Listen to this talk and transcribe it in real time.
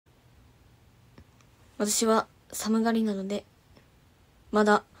私は寒がりなので、ま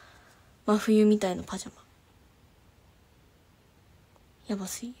だ真冬みたいなパジャマ。やば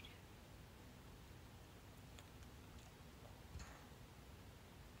すぎる。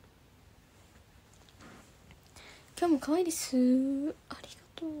今日も可愛いです。ありが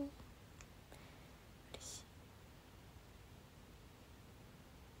とう。嬉しい。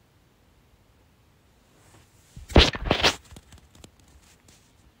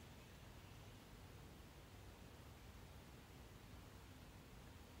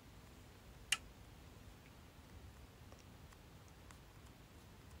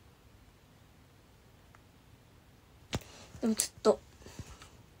でもちょっと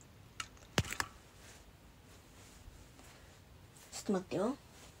待ってよ。よ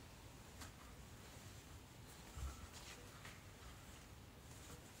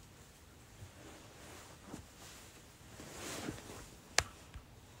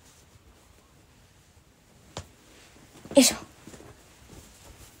いしょ。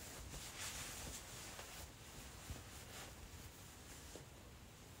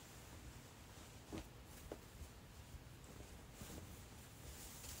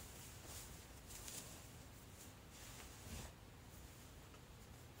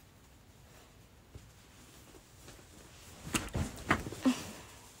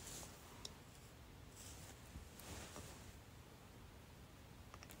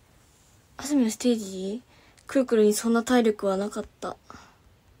あすみのステージ、くるくるにそんな体力はなかった。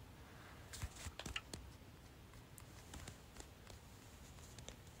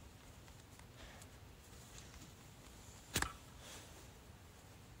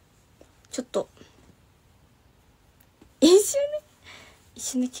ちょっと一瞬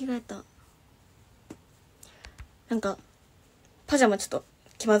で着替えた。なんかパジャマちょっと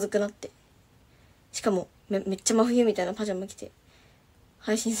気まずくなって、しかもめっちゃ真冬みたいなパジャマ着て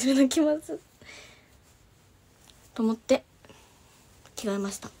配信するの気まずと思って着替え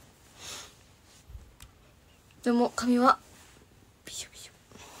ました。でも髪はビショビショ。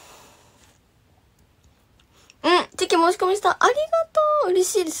チェキ申し込みした。ありがとう。嬉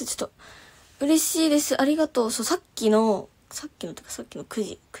しいです。ちょっと嬉しいです。ありがとう。そう、さっきの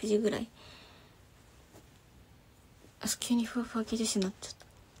9時ぐらい、急にふわふわ系女子になっちゃった。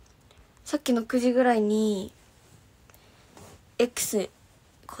さっきの9時ぐらいに X、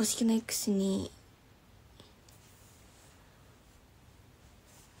 公式の X に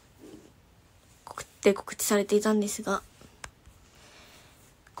告知されていたんですが、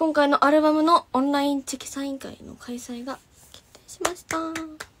今回のアルバムのオンラインチェキサイン会の開催が決定しました。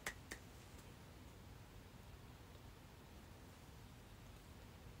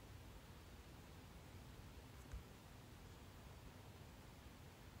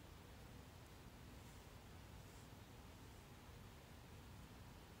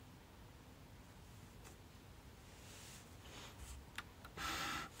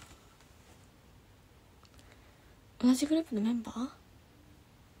同じグループのメンバー？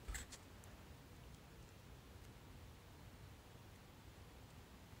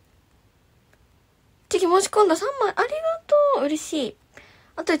チェキ申し込んだ3枚。ありがとう。嬉しい。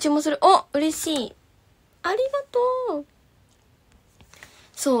あとで注文する。お、嬉しい。ありがとう。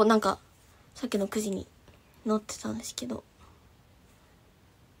そう、なんかさっきの9時に載ってたんですけど、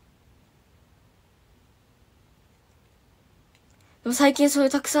でも最近そういう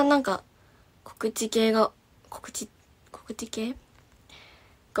たくさんなんか告知系が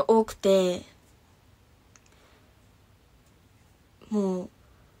多くて、もう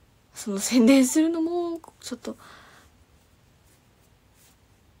その宣伝するのもちょっと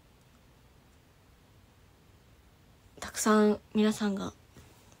たくさん皆さんが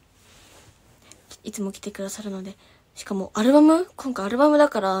いつも来てくださるので、しかも今回アルバムだ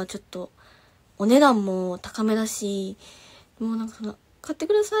からちょっとお値段も高めだし、もうなんかそんな買って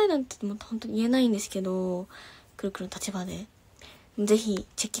くださいなんても本当に言えないんですけど、くるくるの立場でぜひ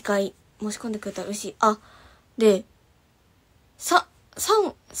チェキ会申し込んでくれたら嬉しい。あ、で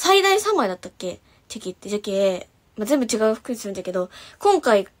最大3枚だったっけチェキって。じゃけ、全部違う服にするんだけど、今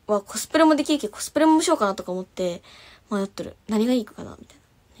回はコスプレもできるけどコスプレもしようかなとか思って迷ってる。何がいいかなみたいな。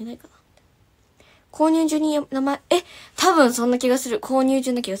何がいいかな。購入順に名前、多分そんな気がする。購入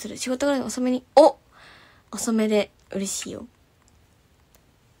順な気がする。仕事ぐらい遅めに、遅めで嬉しいよ。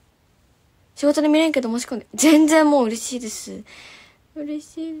仕事で見れんけど申し込んで。全然もう嬉しいです。嬉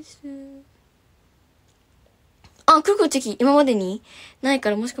しいです。くるくるチェキ今までにない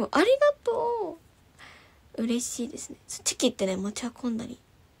から申し込む。ありがとう。嬉しいですね。チェキってね、持ち運んだり。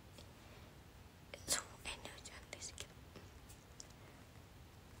そう、遠慮しちゃうんですけ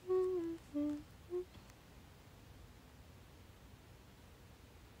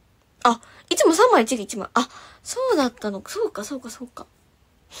ど。いつも3枚、1枚。あ、そうだったの。そうか。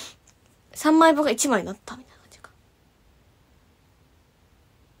3枚分が1枚になったみたいな感じか。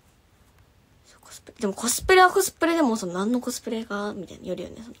でもコスプレはコスプレでも、何のコスプレがみたいなよるよ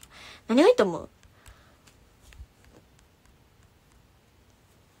ね。何がいいと思う？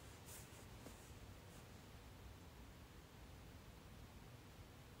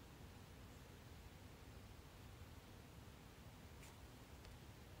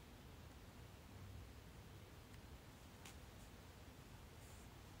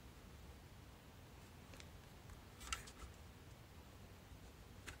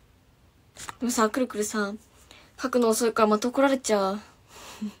でもさ、くるくるさ、書くの遅いからまた怒られちゃう。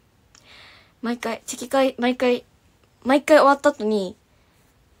毎回終わった後に、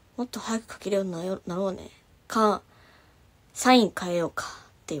もっと早く書けるようになろうね。サイン変えようかっ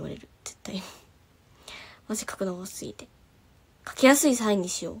て言われる。絶対。マジ書くのが遅すぎて。書きやすいサインに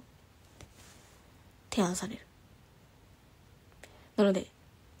しよう。提案される。なので、で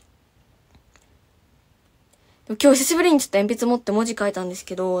も今日久しぶりにちょっと鉛筆持って文字書いたんです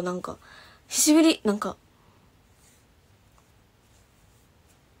けど、久しぶり、や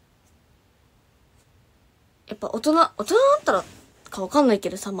っぱ大人だったらかわかんないけ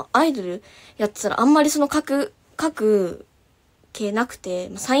どさ、アイドルやってたらあんまり書く系なくて、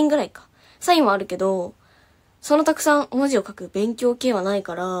サインぐらいか。サインはあるけど、たくさん文字を書く勉強系はない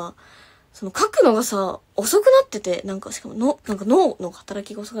から、書くのがさ、遅くなってて、しかも脳の働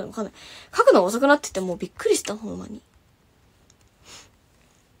きが遅くなるのわかんない。書くのが遅くなっててもうびっくりした、ほんまに。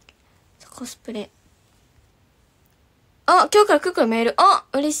コスプレ。あ、今日からクックのメール。あ、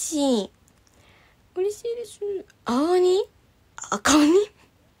嬉しい。嬉しいです。赤鬼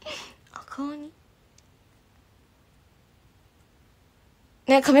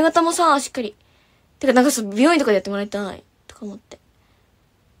ね、髪型もさ、しっかり。てか美容院とかでやってもらいたい。とか思って。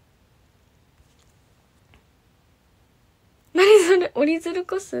何それ折り鶴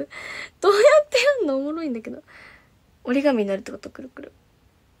こすどうやってやんの？おもろいんだけど。折り紙になるってこと？くるくる。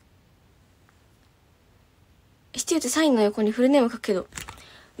STUってサインの横にフルネーム書くけど。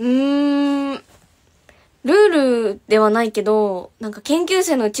ルールではないけど、研究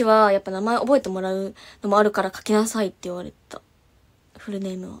生のうちはやっぱ名前覚えてもらうのもあるから書きなさいって言われた。フル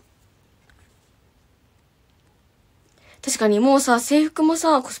ネームは。確かにもうさ、制服も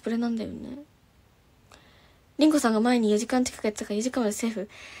さ、コスプレなんだよね。リンコさんが前に4時間近くやってたから4時間までセーフ。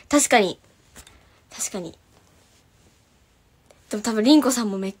確かに。でも多分リンコさ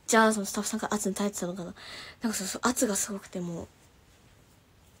んもめっちゃスタッフさんが圧に耐えてたのかな。圧がすごくても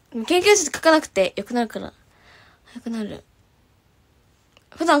う。研究室書かなくてよくなるから。早くなる。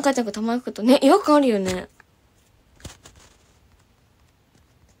普段書いてなくてたまに書くとね、違和感あるよね。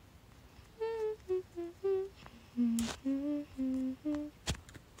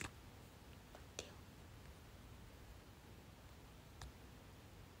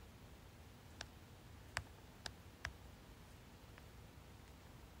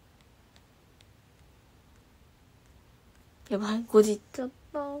やばい、5時いっちゃっ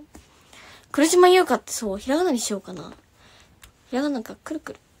た。黒島優香ってそう、ひらがなにしようかな。ひらがなか、くる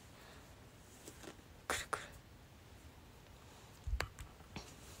くる。くるくる。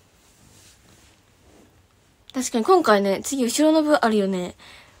確かに今回ね、次後ろの部あるよね。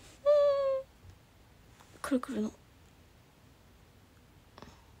くるくるの。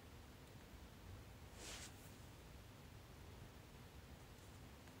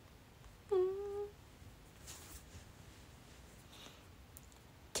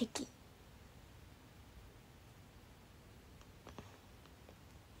チェキ。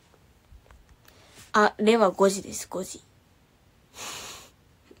あ、レは5時です、5時。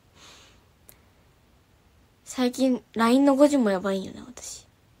最近、LINE の5時もやばいんよね、私。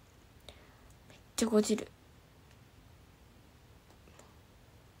めっちゃ5時る。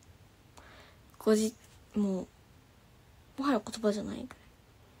5時、もはや言葉じゃないく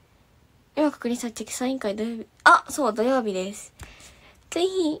らい。今確認したチェキサイン会土曜日。あ、そう、土曜日です。ぜ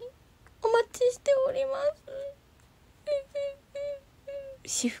ひ、お待ちしております。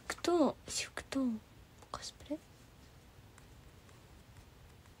私服と、コスプレ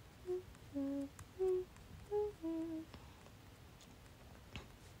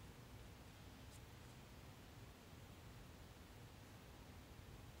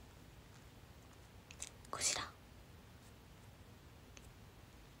ゴジラ。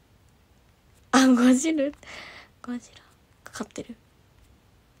あ、ゴジラかかってる。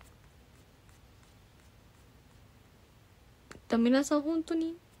皆さん本当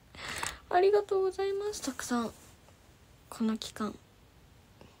にありがとうございます。たくさんこの期間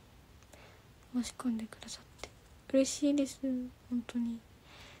申し込んでくださって嬉しいです。本当に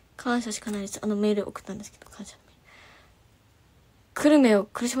感謝しかないです。メール送ったんですけど、感謝のメール。久留米を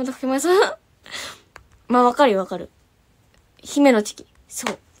苦しめたかけまさまあ、わかるよ、わかる。姫のチキ。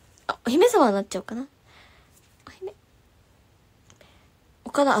そう。あ、お姫様になっちゃおうかな。お姫。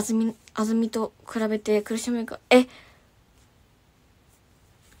岡田あずみと比べて苦しめるか。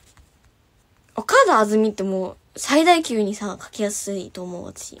岡田あずみってもう、最大級にさ、書きやすいと思う、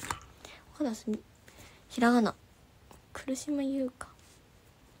私。岡田あずみ。ひらがな。苦しめゆうか。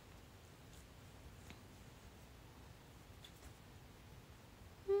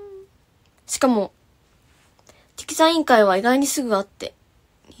しかも、適材委員会は意外にすぐあって、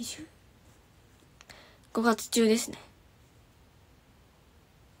5月中ですね。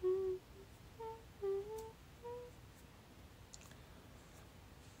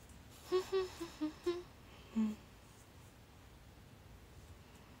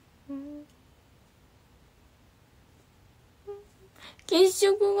月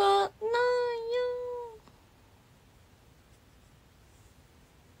食がないよ。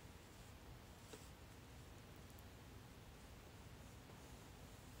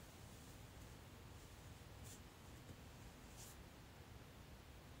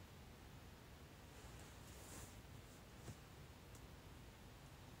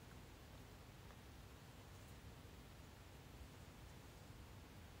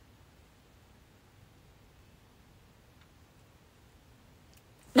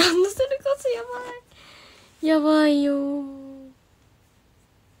ランドセルコスやばい。やばいよー。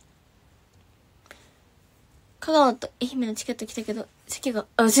香川と愛媛のチケット来たけど、席が、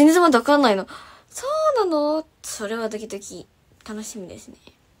全然まだわかんないの。そうなの？それはドキドキ。楽しみですね。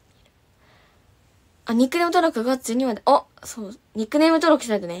ニックネーム登録が12まで。そう。ニックネーム登録し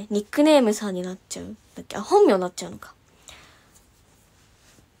ないとね、ニックネームさんになっちゃう。だっけ？本名になっちゃうのか。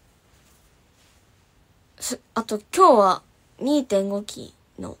あと、今日は 2.5 期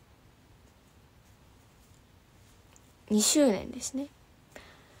の2周年ですね。2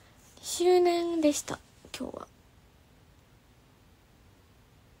周年でした、今日は。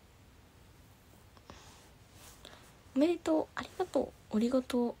おめでとう、ありがとう、ありが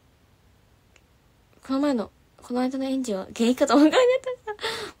とう。この間の演技は現役かと思いまし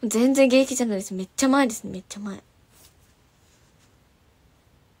た。全然現役じゃないです。めっちゃ前ですね、めっちゃ前。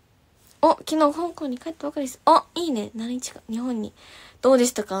昨日香港に帰ったばかりです。いいね。何日か、日本に。どうで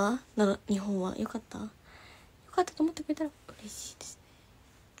したか？日本は。よかった？よかったと思ってくれたら嬉しいです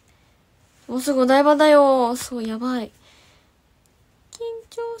ね。もうすぐお台場だよ。そう、やばい。緊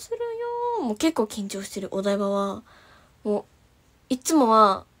張するよ。もう結構緊張してる、お台場は。もう、いつも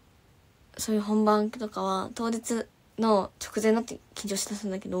は、そういう本番とかは、当日の直前になって緊張した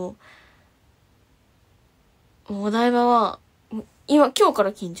んだけど、もうお台場は、今日か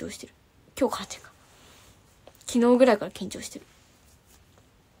ら緊張してる。今日からっていうか、昨日ぐらいから緊張してる。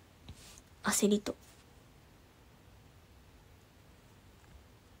焦りと。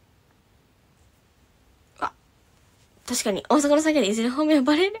確かに、大阪の先でいずれ方面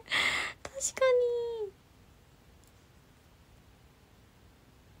バレる。確か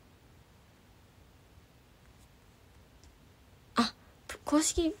に。公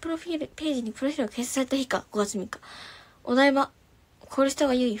式プロフィール、ページにプロフィールが掲載された日か、5月3日。お台場、コールした方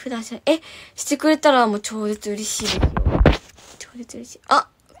がいい？普段しない。してくれたらもう超絶嬉しいですよ。超絶嬉しい。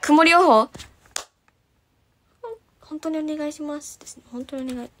曇り予報？本当にお願いしますですね。本当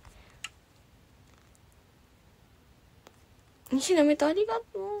にお願い。西野めとありが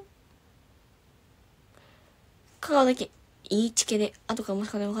とう。香川だけ、いいチケで、後からも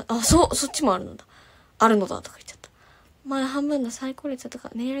しかね、そっちもあるのだ。あるのだ、とか言っちゃった。前半分の最高率だとか、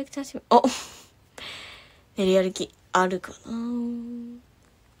練り歩き楽しみ。練り歩き、あるかな。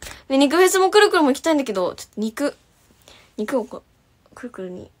で、肉フェスもくるくるも行きたいんだけど、ちょっと肉をくるくる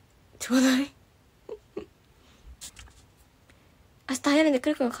に、ちょうだい。明日早いんでく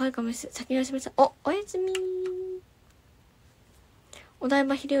るくるが可愛いかもしれない。先におやすみなさい。おやすみ。お台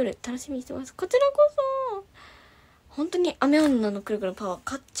場昼夜楽しみにしてます。こちらこそ。本当に雨女のくるくるパワー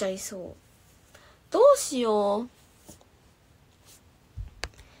勝っちゃいそう。どうしよ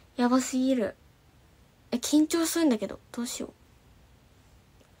う。やばすぎる。緊張するんだけど、どうしよ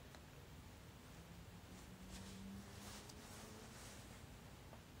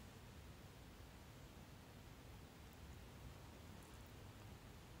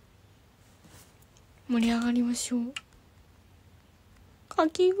う。盛り上がりましょう。か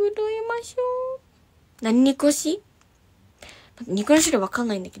き狂いましょう。何肉推し？肉の種類わかん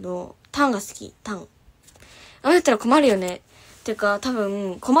ないんだけど、タンが好き、タン。だったら困るよね。てか、多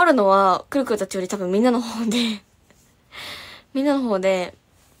分、困るのは、くるくるたちより多分みんなの方で、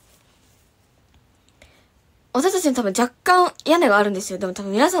私たちに多分若干屋根があるんですよ。でも多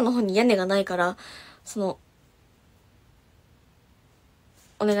分皆さんの方に屋根がないから、お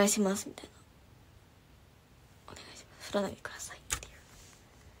願いしますみたいな。お願いします。降らないでくださいっていう。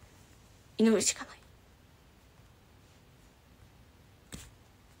祈るしかない。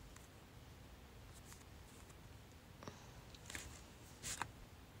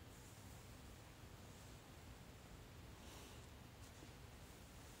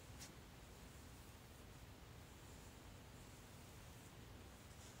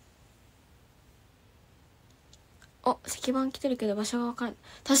お、石板来てるけど場所がわからない。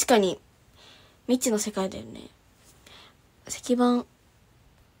確かに、未知の世界だよね。石板、みんなどれ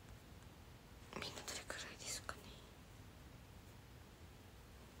くらいですか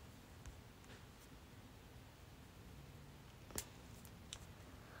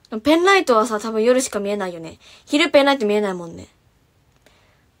ね。ペンライトはさ、多分夜しか見えないよね。昼ペンライト見えないもんね。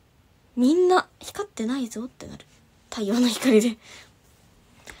みんな光ってないぞってなる。太陽の光で。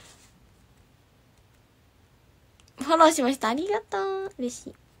フォローしました。ありがとう。嬉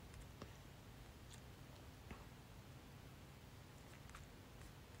しい。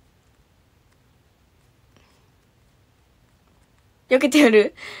避けてや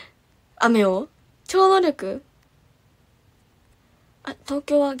る雨を超能力。あ、東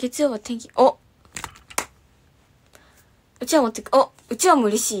京は月曜は天気。お、うちわ持ってく。お、うちわも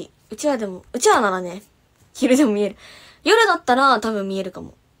嬉しい。うちわならね、昼でも見える。夜だったら多分見えるか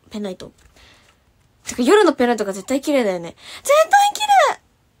も。ペンライト。てか夜のペンライトが絶対綺麗だよね。絶対綺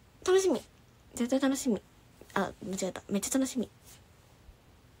麗。楽しみ。絶対楽しみ。あ、間違えた。めっちゃ楽しみ。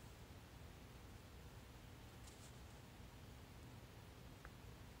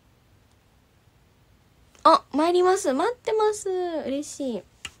あ、参ります。待ってます。嬉しい。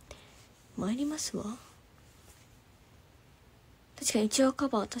参りますわ。確かに一話カ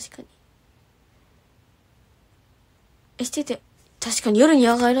バー、確かに。してて、確かに夜に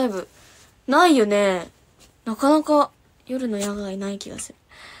野外ライブ、ないよね。なかなか夜の野外ない気がする。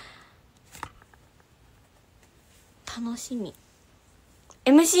楽しみ。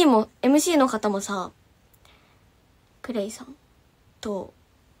MC の方もさ、クレイさんと、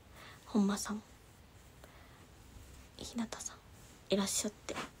本間さん、ひなたさん、いらっしゃっ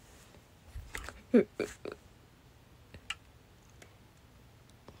て。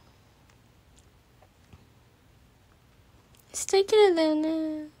絶対綺麗だよ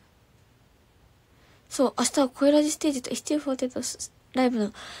ね。そう、明日は声ラジステージと STU48 ライブ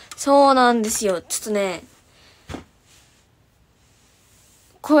の、そうなんですよ。ちょっとね、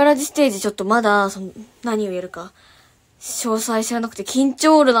声ラジステージちょっとまだ、何を言えるか、詳細知らなくて緊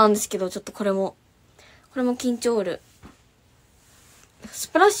張るなんですけど、ちょっとこれも緊張る。ス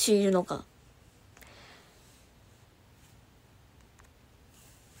プラッシュいるのか。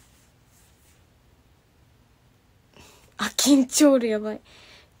あ、緊張るやばい。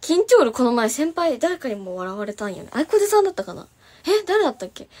緊張るこの前先輩誰かにも笑われたんよね。あいこでさんだったかな。誰だったっ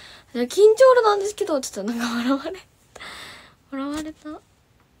け。緊張るなんですけど、ちょっとなんか笑われた。う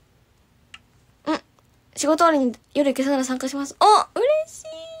ん。仕事終わりに夜行けそうなら参加します。お、嬉しい。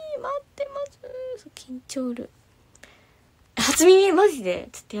待ってます。緊張る。初耳マジで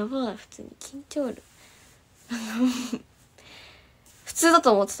ちょっとやばい。普通に緊張る。普通だ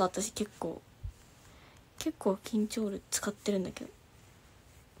と思ってた。私結構緊張る使ってるんだけど。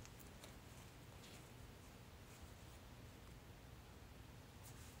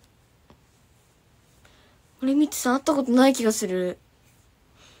俺みつさん会ったことない気がする。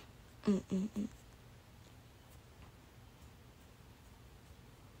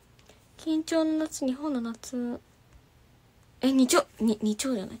緊張の夏、日本の夏。日曜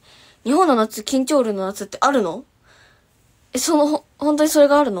じゃない。日本の夏、緊張るの夏ってあるの？本当にそれ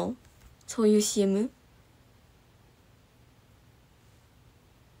があるの？そういう CM？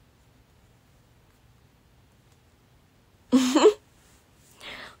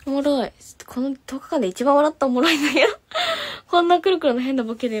 おもろい。この10日間で一番笑ったおもろいんだけど。こんなくるくるの変な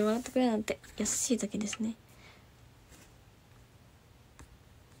ボケで笑ってくれなんて。優しいだけですね。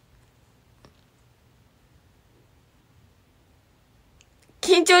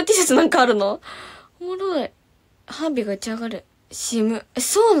緊張 T シャツなんかあるの？おもろい。花火が打ち上がる CM。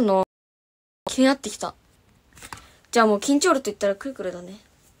そうなの？気になってきた。じゃあもう緊張ると言ったらくるくるだね。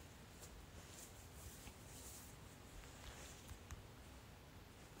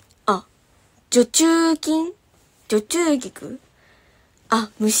あ、除虫菊？あ、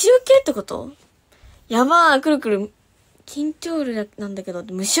虫除けってこと？やばー、くるくる。緊張るなんだけど、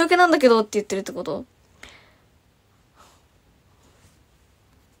虫除けなんだけどって言ってるってこと？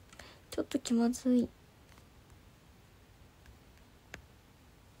ちょっと気まずい。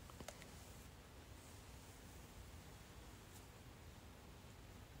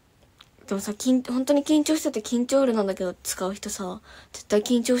でもさ、本当に緊張してて緊張ウールなんだけど使う人さ、絶対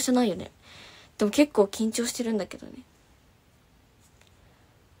緊張してないよね。でも結構緊張してるんだけどね。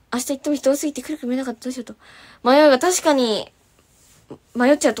明日行っても人多すぎてくるくる見えなかった。どうしようと。迷いが確かに、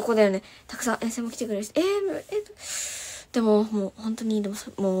迷っちゃうとこだよね。たくさん遠征も来てくれるし。でも、もう本当に、でも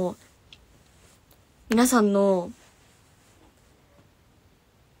もう、皆さんの、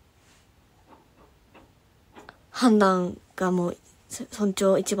判断がもう、尊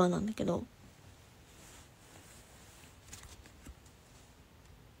重一番なんだけど。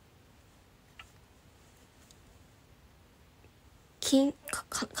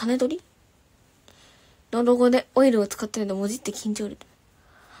金取りのロゴでオイルを使ってるので文字って緊張る。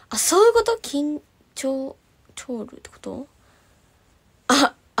あ、そういうこと？緊張ルってこと？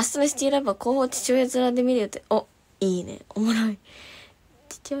あ、明日のシティライブは後方父親面で見るよって。お、いいね。おもろい。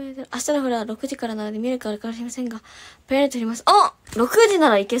父親面。明日のフラは6時からなので見るかあるかもしれませんが、ペアレントします。あ !6 時な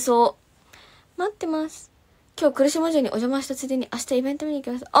らいけそう。待ってます。今日来島城にお邪魔したついでに明日イベント見に行き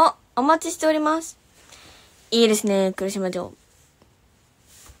ます。あ、お待ちしております。いいですね、来島城。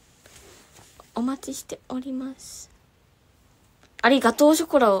お待ちしております。ありがとうショ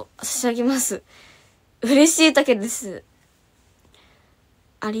コラを差し上げます。嬉しいだけです。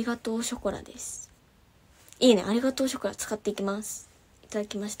ありがとうショコラです。いいね、ありがとうショコラ使っていきます。いただ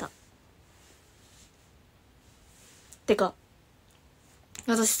きました。てか、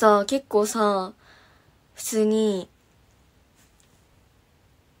私さ、結構さ、普通に、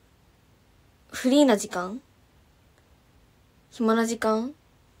フリーな時間？暇な時間？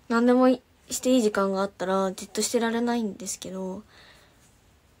なんでもしていい時間があったらじっとしてられないんですけど、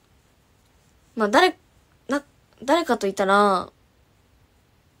まあ誰かといたら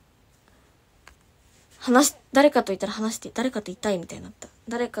誰かといたら話して、誰かといたいみたいになった。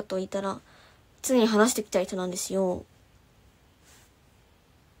誰かといたら常に話してきたい人なんですよ。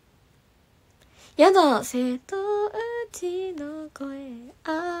やだ、瀬戸内の声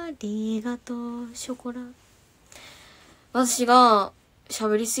ありがとうショコラ。私が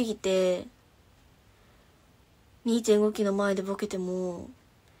喋りすぎて 2.5 期の前でボケても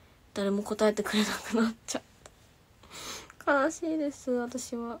誰も答えてくれなくなっちゃった。悲しいです。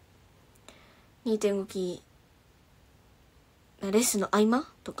私は 2.5 期レッスンの合間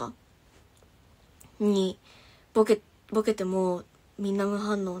とかにボケてもみんな無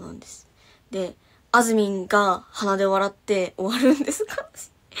反応なんです。で、あずみんが鼻で笑って終わるんです。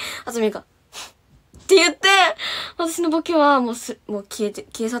あずみんがって言って、私のボケはもう消え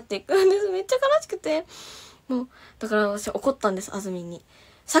去っていくんです。めっちゃ悲しくて。もう、だから私怒ったんです、あずみんに。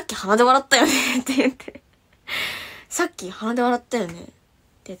さっき鼻で笑ったよねって言って。さっき鼻で笑ったよねって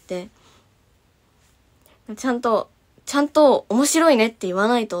言って。ちゃんと面白いねって言わ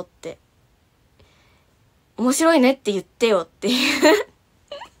ないとって。面白いねって言ってよって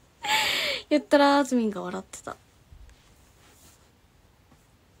言ったらあずみんが笑ってた。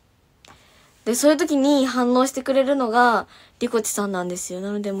で、そういう時に反応してくれるのが、リコチさんなんですよ。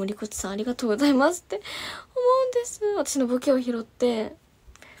なので、もうリコチさんありがとうございますって思うんです。私のボケを拾って、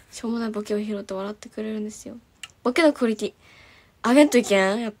しょうもないボケを拾って笑ってくれるんですよ。ボケのクオリティ、上げんといけ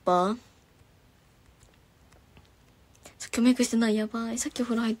んやっぱ。さっきメイクしてない、やばい。さっきお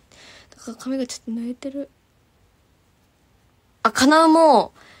風呂入って、だから髪がちょっと濡れてる。あ、かなう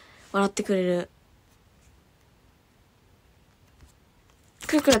も、笑ってくれる。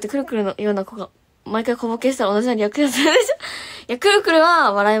くるくるってくるくるのような子が毎回小ボケしたら同じように役立つでしょ。いや、くるくる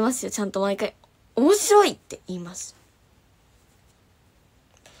は笑えますよ。ちゃんと毎回面白いって言います。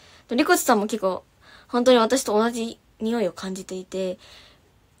リコチさんも結構本当に私と同じ匂いを感じていて、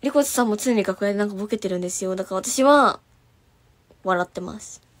リコチさんも常に楽屋でなんかボケてるんですよ。だから私は笑ってま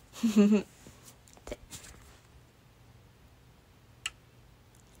すって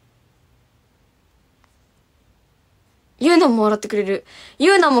ユーナも笑ってくれる。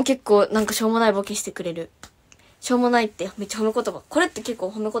ユーナも結構なんかしょうもないボケしてくれる。しょうもないってめっちゃ褒め言葉。これって結構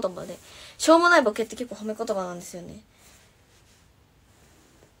褒め言葉で、しょうもないボケって結構褒め言葉なんですよね。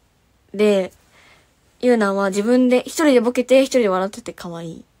で、ユーナは自分で一人でボケて一人で笑ってて可愛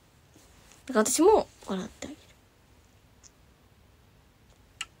い。だから私も笑ってあげる。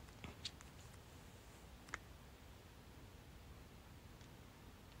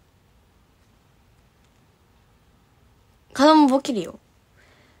かなもボケるよ。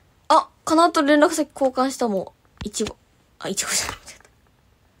あ、かなと連絡先交換したもん。いちごじゃなくて。い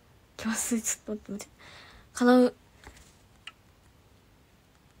きます。ちょっと待って。かなう。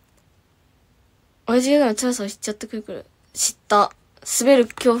親父以外の辛さを知っちゃってくる。知った。滑る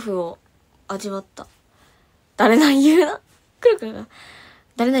恐怖を味わった。誰なん言うな。くるくるが。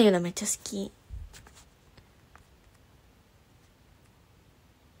誰なん言うなめっちゃ好き。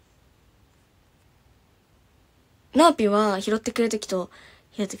ナーピは拾ってくれるときと、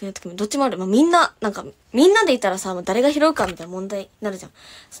拾ってくれるときもどっちもある。まあ、みんなでいたらさ、誰が拾うかみたいな問題になるじゃん。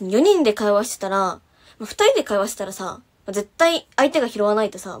その4人で会話してたら、まあ、2人で会話したらさ、絶対相手が拾わな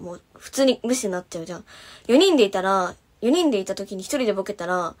いとさ、もう普通に無視になっちゃうじゃん。4人でいたときに1人でボケた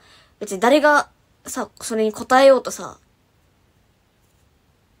ら、別に誰がさ、それに答えようとさ、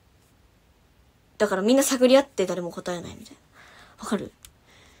だからみんな探り合って誰も答えないみたいな。わかる？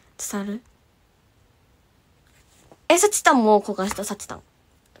伝わる？サチタンも交換した、サチタン。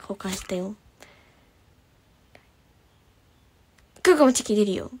交換したよ。クーカもチキ出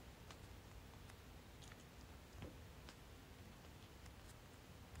るよ。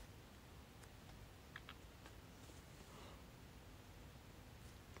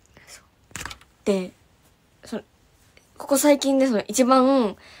で、ここ最近で一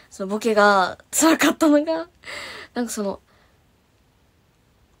番、ボケが辛かったのが、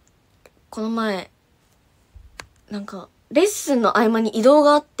この前、レッスンの合間に移動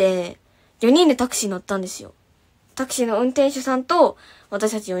があって、4人でタクシー乗ったんですよ。タクシーの運転手さんと、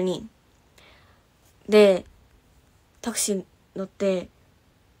私たち4人。で、タクシー乗って、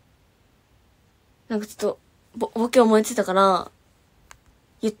ちょっと、ボケ思いついたから、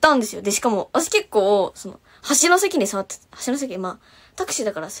言ったんですよ。で、しかも、私結構、端の席に座って、端の席、まあ、タクシー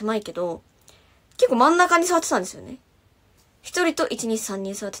だから狭いけど、結構真ん中に座ってたんですよね。一人と1、2、3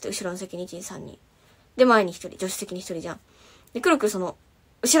人座ってて、後ろの席に1、2、3人。で、前に一人、助手席に一人じゃん。で、くるくる後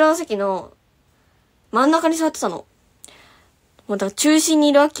ろの席の真ん中に座ってたの。もうだから中心に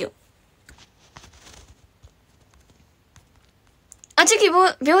いるわけよ。チキ、秒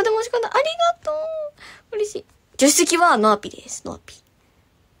で申し込んだ。ありがとう。嬉しい。助手席はノアピです。ノアピ。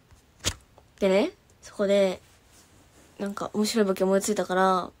でね、そこで、面白いボケ思いついたか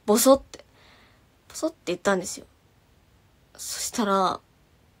ら、ボソって言ったんですよ。そしたら、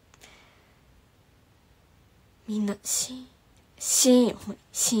みんな、シーンよ、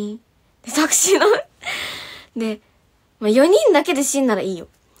シーン。で、タクシーの、で、まあ、4人だけでシーンならいいよ。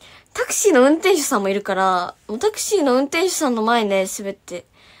タクシーの運転手さんもいるから、もうタクシーの運転手さんの前で滑って、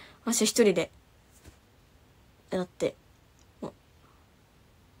私一人で、なって、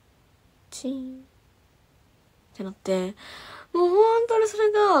チーンってなって、もう本当にそ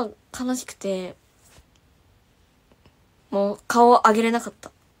れが悲しくて、もう顔を上げれなかった。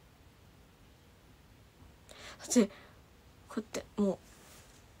そして、こうやって、もう、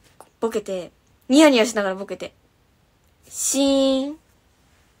ボケて、ニヤニヤしながらボケて、シーン。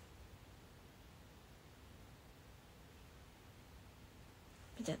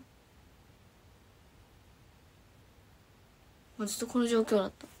みたいな。もうずっとこの状況だ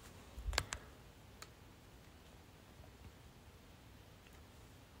った。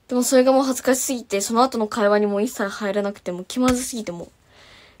でもそれがもう恥ずかしすぎて、その後の会話にも一切入れなくて、もう気まずすぎてもう。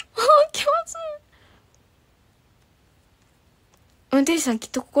気まずい。運転手さんきっ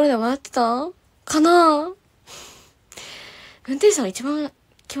と心で笑ってたかな？運転手さんが一番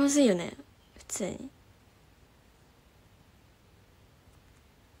気まずいよね。普通に。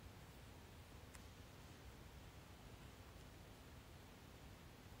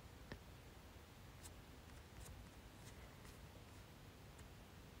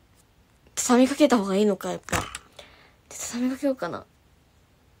畳みかけた方がいいのか、やっぱ。畳みかけようかな。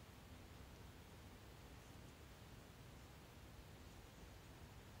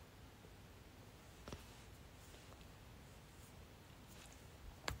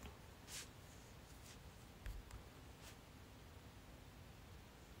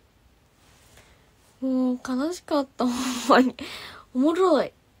もう悲しかった、ほんまに。おもろ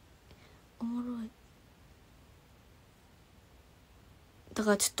い。おもろい。だか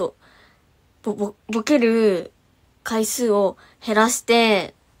らちょっと、ボケる回数を減らし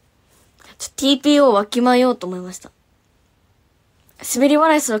て、TPO をわきまえようと思いました。滑り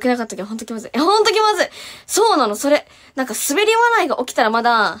笑いすら起きなかった時はほんと気まずい。ほんと気まずい。そうなの、それ。滑り笑いが起きたらま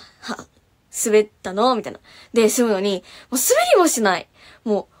だ、滑ったのみたいな。で、済むのに、もう滑りもしない。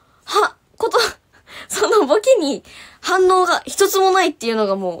もう、そのボケに反応が一つもないっていうの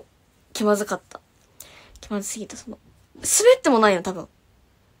がもう、気まずかった。気まずすぎた、滑ってもないの、多分。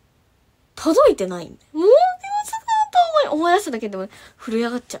届いてないんだよ。もう気まずかった思い出しただけでも震え上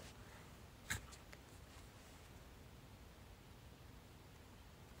がっちゃ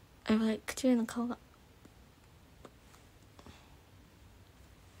う。やばい、唇の顔が。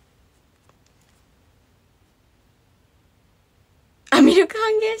ミルク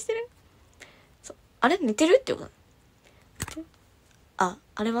半減してる。そう。あれ寝てるってこと？あ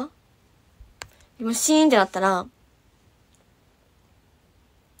れは今シーンってなったら、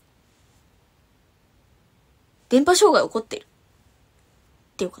電波障害起こってるっ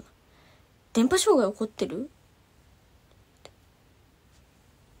ていうかな。電波障害起こってる？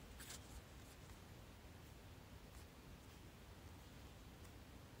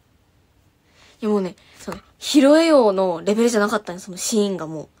拾えようのレベルじゃなかったね、そのシーンが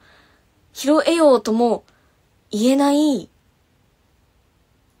もう。拾えようとも言えない、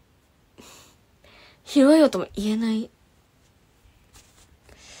拾えようとも言えない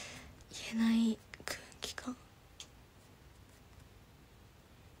空気感。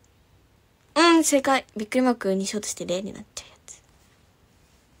正解。びっくりマークにしようとして例になっちゃうやつ。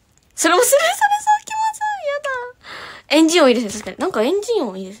それもスルーされそう、気まずい。やだ。エンジン音いいですね、確かに。なんかエンジン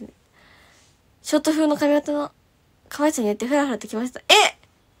音いいですね。ショート風の髪型の可愛さによってフラフラときました。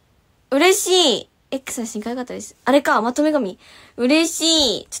嬉しい。X の新可愛かったです。あれか、まとめ髪。嬉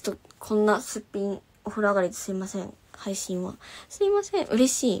しい。ちょっと、こんなすっぴん、お風呂上がりですいません。配信は。すいません。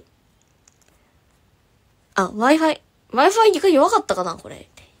嬉しい。あ、Wi-Fi が弱かったかなこれ。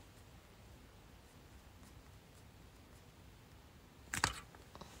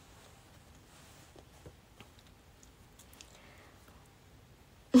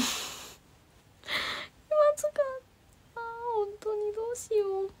まずかった。本当にどうし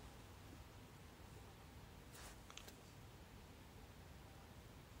よう。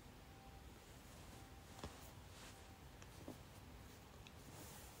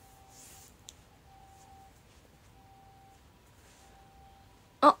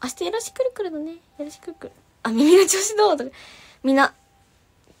あ、明日よろしくるくるだね。よろしくるくる。あ、耳の調子どうとか。みんな、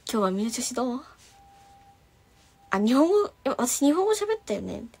今日は耳の調子どう？あ、私日本語喋ったよ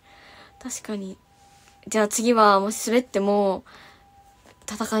ね。確かに。じゃあ次は、もし滑っても、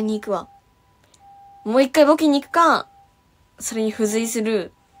戦いに行くわ。もう一回ボケに行くか、それに付随す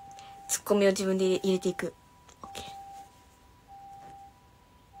るツッコミを自分で入れていく。オッケー。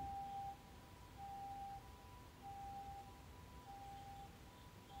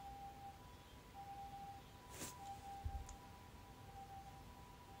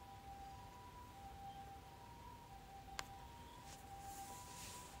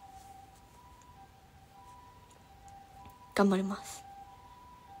頑張ります。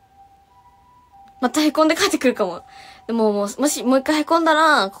また凹んで帰ってくるかも。でももしもう一回凹んだ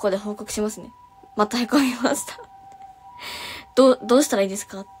ら、ここで報告しますね。また凹みました。どうしたらいいです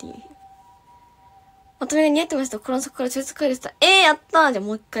かっていう。まとめが似合ってました。心の底からちょいつかいでした。やったー。じゃあ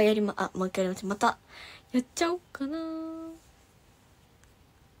もう一回やります。また、やっちゃおうかなー。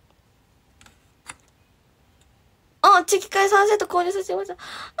チキカイ3セット購入させてました。ありが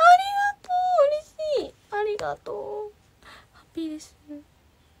とう。嬉しい。ありがとう。ハッピーです。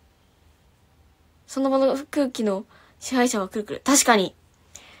その場の空気の支配者はくるくる。確かに。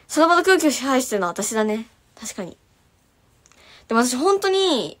その場の空気を支配してるのは私だね。確かに。でも私本当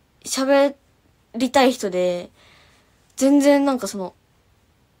に喋りたい人で、全然なんか喋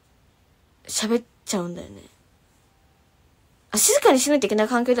っちゃうんだよね。静かにしないといけない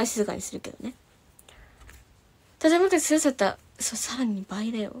環境では静かにするけどね。ただいまでスルーされた、さらに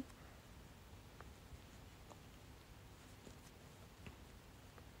倍だよ。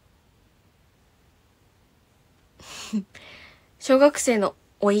小学生の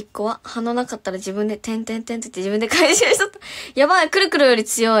甥っ子は反応なかったら自分でてんてんてんって自分で回収しとった。やばい、くるくるより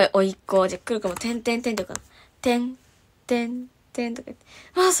強い甥っ子。じゃ、くるくるもてんてんてんとか、てん、てん、てんとか言って。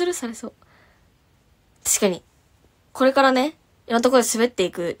スルーされそう。確かに。これからね、いろんなところで滑って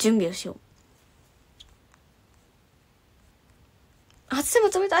いく準備をしよう。初でも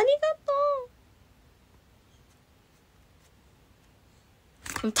止めた、ありが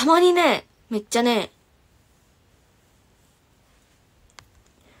とう。たまにね、めっちゃね、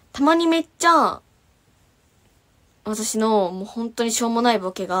たまにめっちゃ、私のもう本当にしょうもない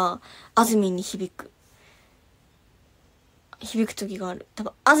ボケが、あずみんに響く時がある。多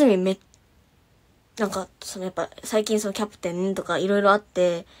分、あずみんなんか、やっぱ最近キャプテンとかいろいろあっ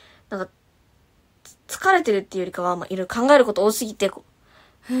て、なんか、疲れてるっていうよりかは、いろいろ考えること多すぎて、ど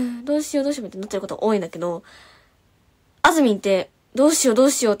うしようってなってることが多いんだけど、あずみんって、どうしよう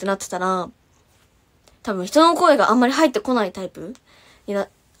ってなってたら、多分人の声があんまり入ってこないタイプに考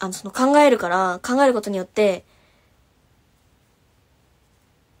えることによって、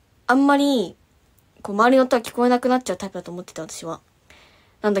あんまり、周りの音は聞こえなくなっちゃうタイプだと思ってた、私は。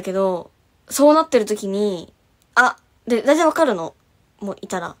なんだけど、そうなってる時に、大体わかるのもうい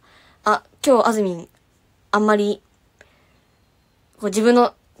たら、今日あずみん、あんまり、自分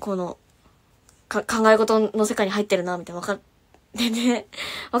の、考え事の世界に入ってるな、みたいな分かっ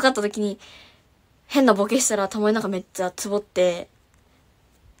た時に、変なボケしたら、たまになんかめっちゃつぼって、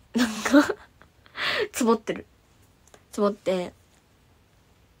なんかつぼって、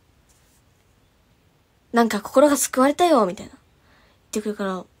なんか心が救われたよ、みたいな。言ってくるか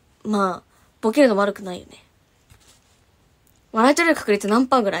ら、ボケるの悪くないよね。笑い取れる確率何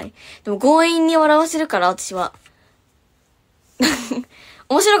パーぐらい？でも強引に笑わせるから、私は。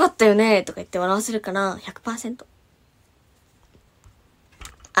面白かったよねとか言って笑わせるから 100%。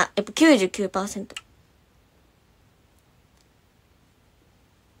あ、やっぱ 99%。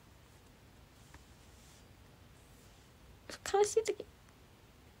悲しい時。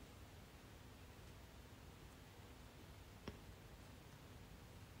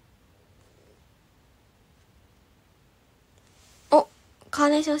お、カー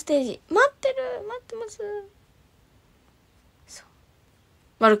ネーションステージ。待ってます。そう。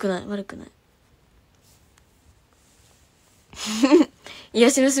悪くない。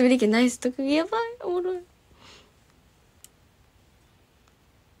癒しの滑り系ナイス特技やばい。おもろい。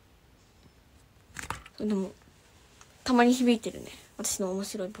でも、たまに響いてるね。私の面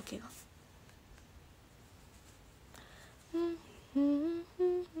白いボケが。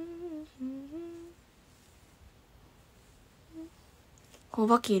お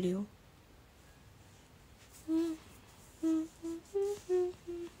化けいるよ。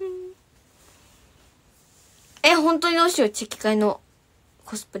本当にどうしよう。チェキ会の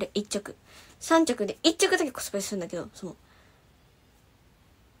コスプレ1着。3着で1着だけコスプレするんだけど、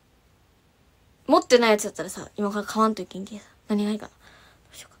持ってないやつだったらさ、今から買わんといけんけさ。何がいいかな。ど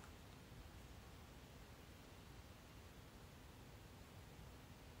うしようか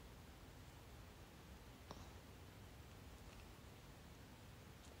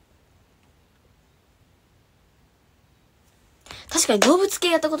な。確かに動物系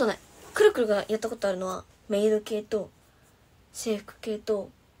やったことない。くるくるがやったことあるのは、メイド系と、制服系と、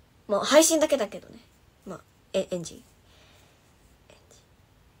まあ配信だけだけどね。まあ、エンジ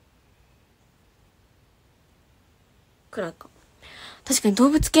くらいか。確かに動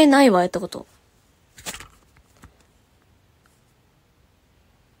物系ないわ、やったこと。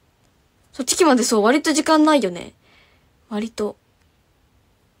そっちまでそう、割と時間ないよね。割と。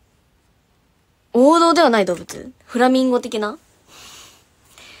王道ではない動物？フラミンゴ的な？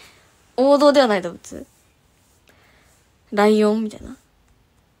王道ではない動物？ライオンみたいな。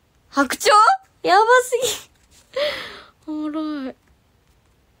白鳥？やばすぎ。おもろい。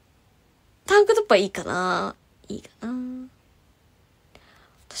タンクトップはいいかな。確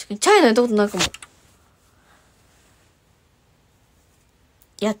かにチャイナやったことないかも。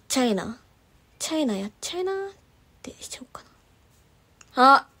やっちゃいな。チャイナやっちゃいなってしちゃおうか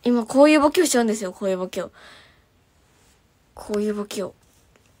な。あ、今こういうボケをしちゃうんですよ。こういうボケを。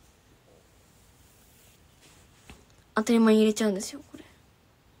当たり前に入れちゃうんですよ、これ。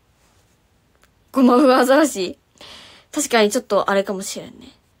ごま風アザラシ。確かにちょっとあれかもしれんね。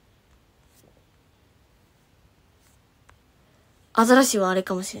アザラシはあれ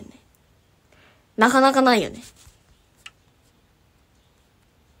かもしれんね。なかなかないよね。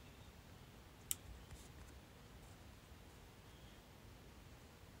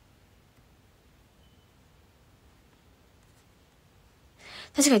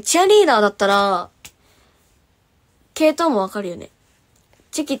確かにチアリーダーだったら、系統もわかるよね。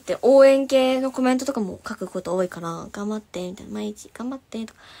チキって応援系のコメントとかも書くこと多いから、頑張って、みたいな。毎日頑張って、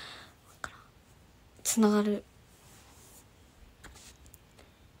とか。つながる。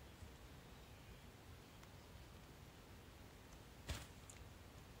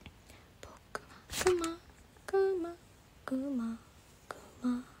僕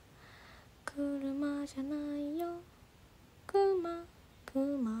は車じゃないよ。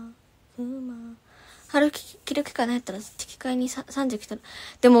春着る機会ないったらチキ会に30来たら。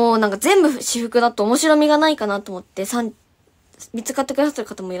でもなんか全部私服だと面白みがないかなと思って見つかってくださってる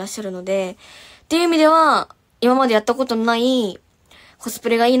方もいらっしゃるので、っていう意味では今までやったことのないコスプ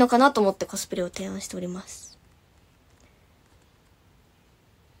レがいいのかなと思ってコスプレを提案しております。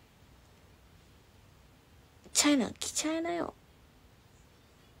チャイナ来ちゃいなよ。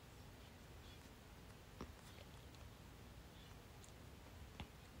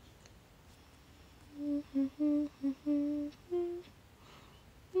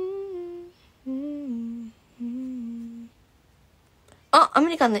あ、アメ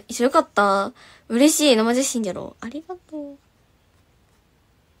リカンの一緒よかった。嬉しい。生写真じゃろ。ありがと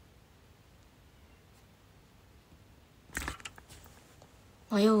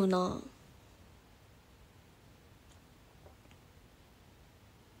う。迷うな。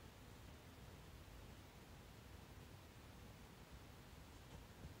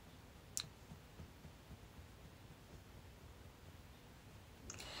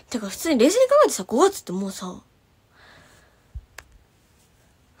てか普通に冷静に考えてさ、5月ってもうさ、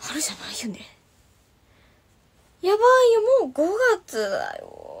春じゃないよね。やばいよ、もう5月だ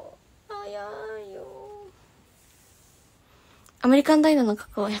よ。早いよ。アメリカンダイナの価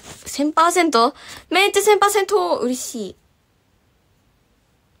格は 1000%? めっちゃ 1000% 嬉しい。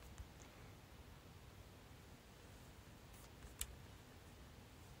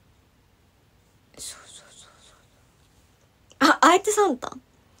あえてサンタ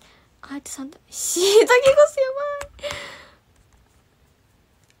しいたけこそや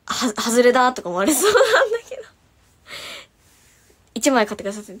ばい。外れだとかもありそうなんだけど。1枚買ってく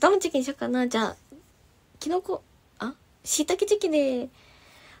ださって、どのチキンにしようかな。じゃあ、キノコ、しいたけチキンで、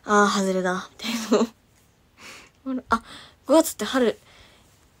外れだ。みたいな。5月って春。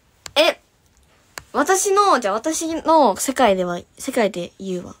私の世界で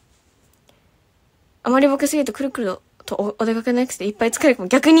言うわ。あまりボケすぎるとくるくるとお出かけのエクスでいっぱい疲れるかも。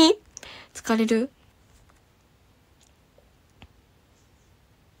逆に疲れる？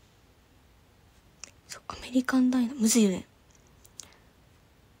そう、アメリカンダイナー。むずいよね。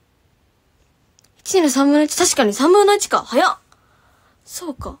1年の3分の1、確かに3分の1か。早っ。そ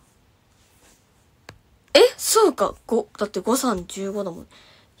うか。そうか。だって5、3、15だもん。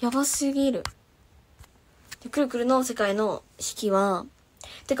やばすぎる。で、くるくるの世界の式は、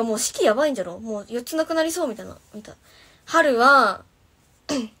てかもう式やばいんじゃろ？もう4つなくなりそうみたいな。見た。春は、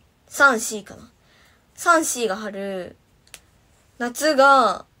3、4かな。3、4が春。夏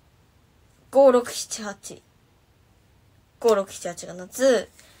が、5、6、7、8。5、6、7、8が夏。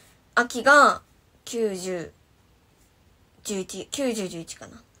秋が、9、10、11、9、10、11か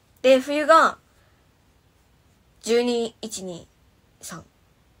な。で、冬が、12、1、2、3。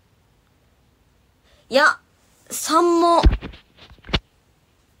いや、3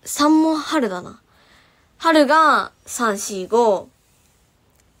も春だな。春が3、4、5。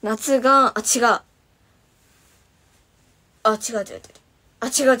夏が、違う。違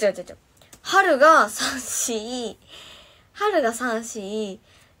う。春が3、4。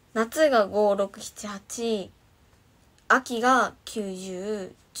夏が5、6、7、8。秋が9、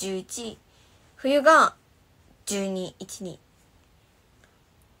10、11。冬が12、1、2。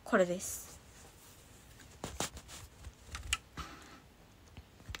これです。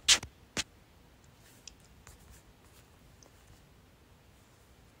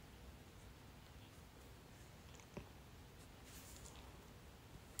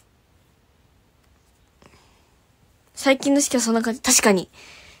最近の式はそんな感じ。確かに。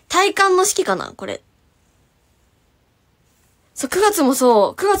体感の式かなこれ。そう、9月もそ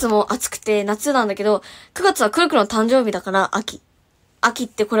う。9月も暑くて夏なんだけど、9月はくるくるの誕生日だから秋。秋っ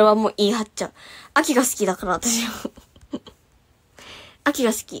てこれはもう言い張っちゃう。秋が好きだから私は。秋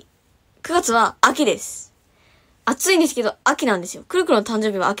が好き。9月は秋です。暑いんですけど秋なんですよ。くるくるの誕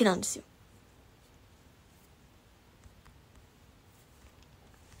生日は秋なんですよ。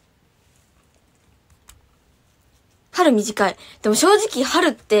春短い。でも正直春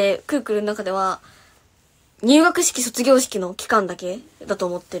ってくるくるの中では入学式卒業式の期間だけだと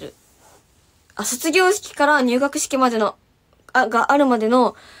思ってる。卒業式から入学式までのがあるまで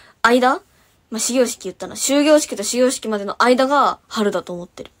の間、始業式言ったな。終業式と始業式までの間が春だと思っ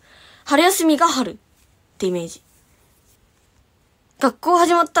てる。春休みが春ってイメージ。学校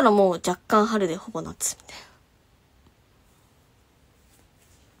始まったらもう若干春でほぼ夏みたいな。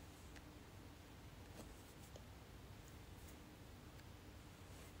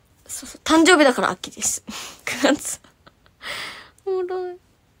そうそう。誕生日だから秋です。9月。おもろい。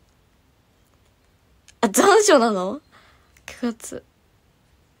残暑なの？ 9 月。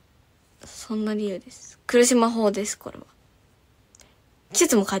そんな理由です。苦し魔法です、これは。季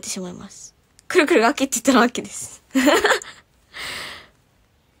節も変えてしまいます。くるくる秋って言ったら秋です。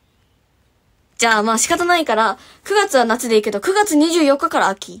じゃあ仕方ないから、9月は夏でいいけど、9月24日から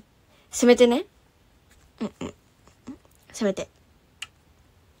秋。せめてね。せめて。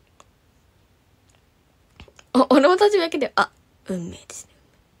俺も誕生日だけで、運命です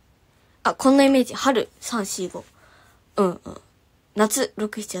ね。こんなイメージ。春、3、4、5。夏、6、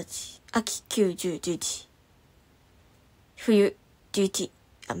7、8。秋、9、10、11。冬、11。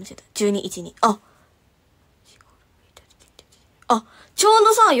間違えた。12、1、2。ちょう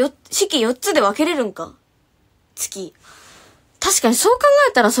どさ、四季4つで分けれるんか。月。確かにそう考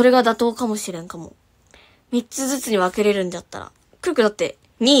えたらそれが妥当かもしれんかも。3つずつに分けれるんだったら。くるくるだって、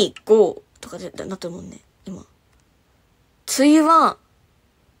2、5とかでなってるもんね。今。梅雨は、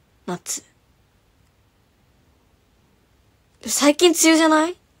夏。最近梅雨じゃな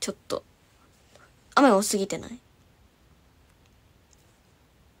い？ちょっと。雨多すぎてない？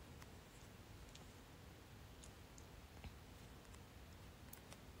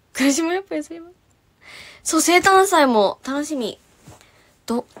苦しみやっぱりそれは。そう、生誕祭も楽しみ。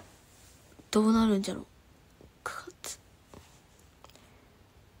どうなるんじゃろう。9月。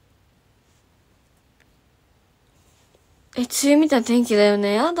梅雨みたいな天気だよ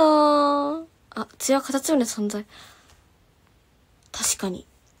ね。やだー。梅雨はカタツムリの存在。確かに。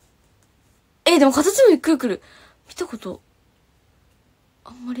でもカタツムリくるくる。見たこと、あ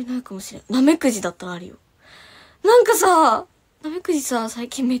んまりないかもしれん。ナメクジだったらあるよ。なんかさ、なめくじさ、最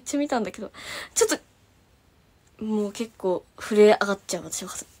近めっちゃ見たんだけど、ちょっと、もう結構震え上がっちゃう、私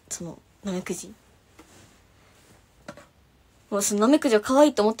は、その、なめくじ。もうそのなめくじを可愛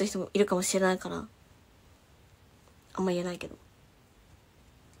いと思ってる人もいるかもしれないから、あんま言えないけど。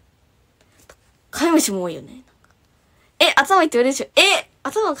飼い主も多いよね。頭いって嬉しい。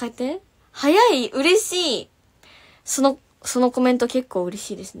頭変えて早い嬉しい。そのコメント結構嬉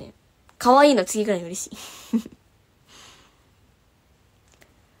しいですね。可愛いの次ぐらい嬉しい。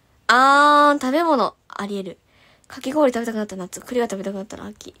食べ物、あり得る。かき氷食べたくなったら夏、栗が食べたくなったら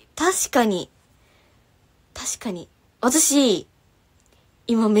秋。確かに。私、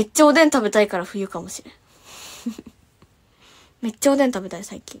今めっちゃおでん食べたいから冬かもしれん。めっちゃおでん食べたい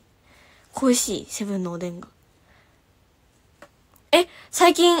最近。恋しい、セブンのおでんが。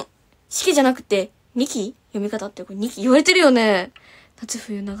最近、式じゃなくて、2期読み方ってこれ2期言われてるよね。夏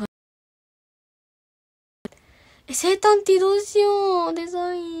冬長い。生誕ってどうしよう。デ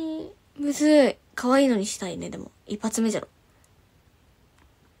ザイン。むずい。可愛いのにしたいね、でも。一発目じゃろ。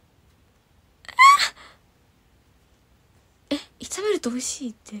炒めると美味しい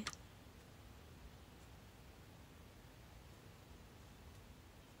って。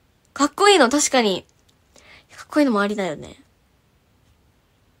かっこいいの、確かに。かっこいいのもありだよね。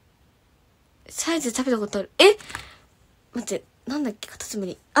サイズ食べたことある。待って、なんだっけ、カタツム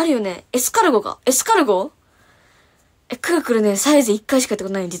リ。あるよね。エスカルゴか。エスカルゴくるくるね、サイズ1回しかやったこ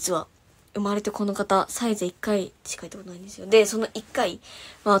とないの、実は。生まれてこの方、サイズ1回しかやったことないんですよ。で、その1回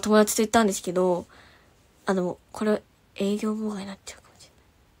は友達と行ったんですけど、でも、これ、営業妨害になっちゃうかもし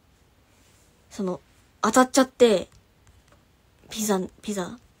れない。当たっちゃって、ピザ、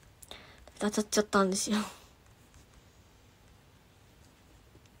当たっちゃったんですよ。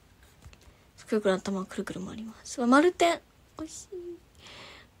くるくる頭くるくる回ります。丸天。美味しい。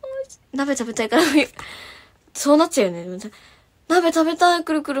鍋食べたいからそうなっちゃうよね。鍋食べたい、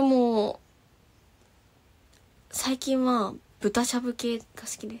くるくるもう。最近は豚しゃぶ系が好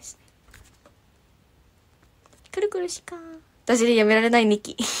きですね。くるくるしか。ダジャレやめられない2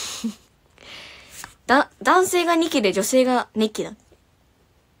期。男性が2期で女性が2期だ。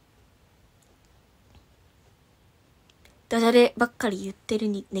ダジャレばっかり言ってる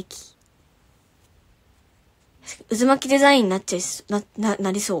2期。渦巻きデザインになっちゃい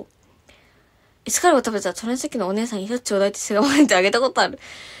なりそう。エスカルゴ食べたら隣の席のお姉さんに一つちょうだいってせがまれてあげたことある。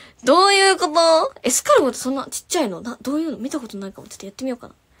どういうこと？エスカルゴってそんなちっちゃいの？どういうの？見たことないかも。ちょっとやってみようか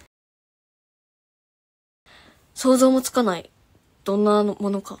な。想像もつかない。どんなも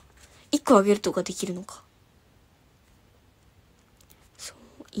のか。1個あげるとかできるのか。そう、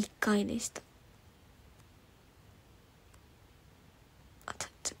1回でした。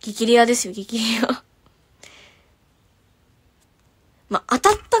激レアですよ、激レア。当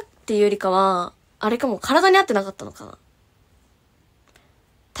たったっていうよりかは、あれかも、体に合ってなかったのかな。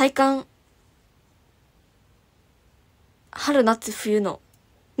体感、春夏冬の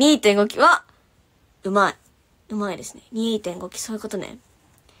 2.5 期は、うまいですね。2.5 期、そういうことね。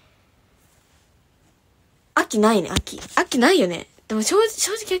秋ないね、秋ないよね。でも正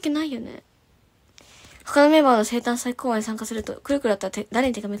直秋ないよね。他のメンバーの生誕祭公演に参加すると、くるくるだったら誰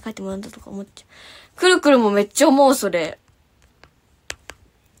に手紙書いてもらうんだとか思っちゃう。くるくるもめっちゃ思う、それ。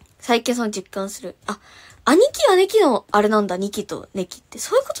最近実感する。兄貴のあれなんだ、2期と2期って。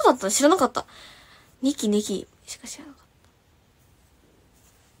そういうことだったら知らなかった。2期しか知らなかっ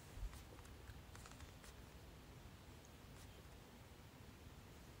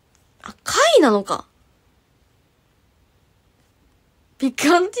た。貝なのか。ビッ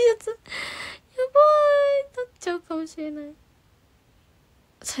グアンティやつ。やばい。なっちゃうかもしれない。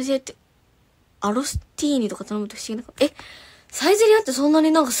サイゼリヤって、アロスティーニとか頼むと不思議な。サイゼリヤってそんな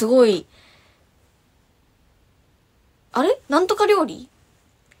になんかすごい、あれなんとか料理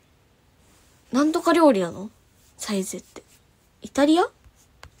なのサイゼって。イタリア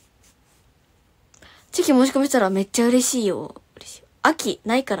チキ申し込みしたらめっちゃ嬉しいよ。嬉しい。秋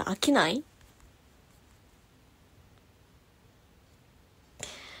ないから飽きない？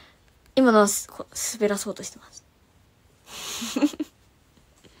今のは滑らそうとしてます。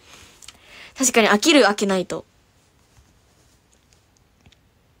確かに飽きないと。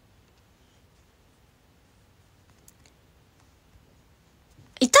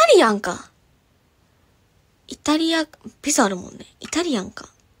イタリアンか。イタリア、ピザあるもんね。イタリアンか。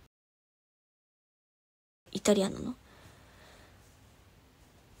イタリアンなの？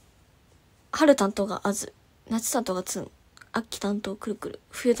春担当がアズ、夏担当がツン、秋担当くるくる、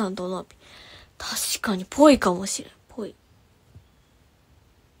冬担当のアピ。確かにぽいかもしれん。ぽい。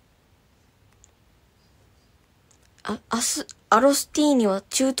アロスティーニは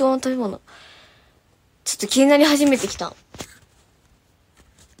中東の食べ物。ちょっと気になり始めてきた。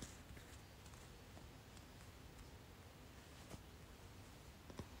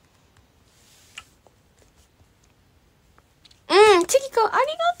チキか、ありが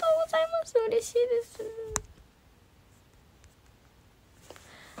とうございます。嬉しいです。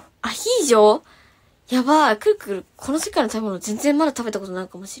アヒージョやばい。くるくる、この世界の食べ物全然まだ食べたことない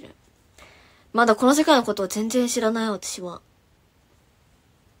かもしれん。まだこの世界のことを全然知らない私は。っ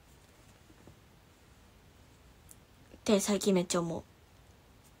て最近めっちゃ思う。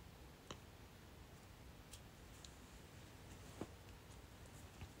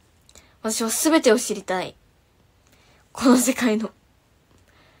私は全てを知りたい。この世界の。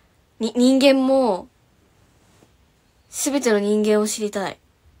人間も、全ての人間を知りたい。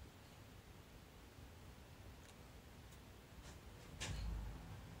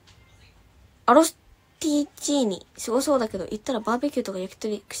アロスティチーニ。すごそうだけど、行ったらバーベキューとか焼き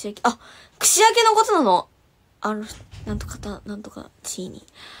鳥、串焼き。あ、串焼きのことなの？なんとかチーニ。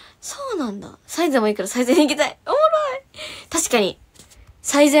そうなんだ。サイゼもいいからサイゼに行きたい。おもろい。確かに。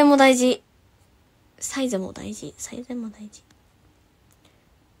サイゼも大事。サイゼも大事。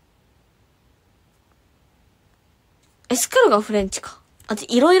エスカルがフレンチか。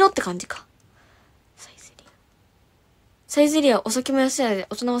いろいろって感じか。サイゼリア、お酒も安いので、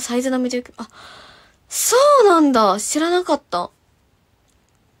大人はサイゼ並みで行く。あ、そうなんだ。知らなかった。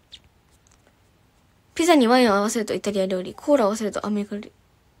ピザにワインを合わせるとイタリア料理、コーラを合わせるとアメリカ料理。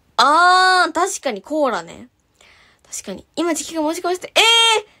確かにコーラね。確かに。今時期が申し込ませて、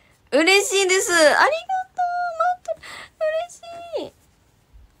嬉しいです。ありがとう。嬉しい。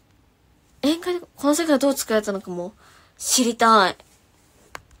宴会でこの世界がどう作られたのかも知りたい。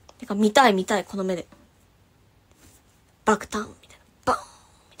てか見たい、この目で。爆誕みたいな。バーン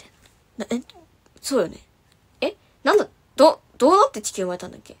みたいな。そうよね。なんだ、どうなって地球生まれた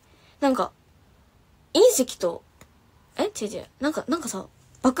んだっけ？なんか、隕石と、違う。なんかさ、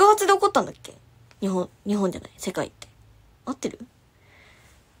爆発で起こったんだっけ？日本じゃない世界って。合ってる？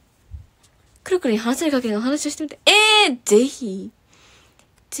くるくるに話せるかけの話をしてみて。ぜひ。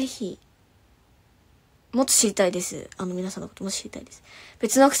もっと知りたいです。皆さんのことも知りたいです。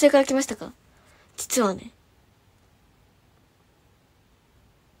別の惑星から来ましたか？実はね。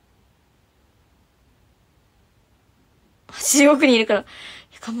80億人いるから、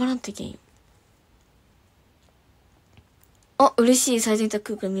頑張らんといけんよ。嬉しい。最初に言った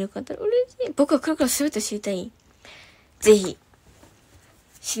くるくる見よかったら嬉しい。僕はくるくるすべて知りたい。ぜひ、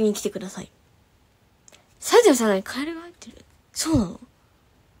知りに来てください。サイズのさらにカエルが入ってる。そうなの？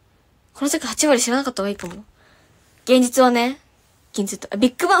この世界8割知らなかった方がいいかも。現実はね、ビ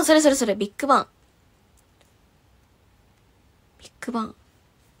ッグバン、それ、ビッグバン。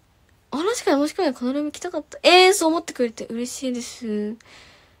確かにもしかしたらこのルーム来たかった。そう思ってくれて嬉しいです。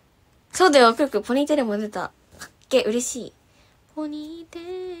そうだよ、くるくるポニーテールも出た。かっけ、嬉しい。ポニーテ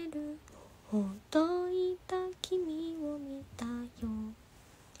ール、ほどいた君を見たよ。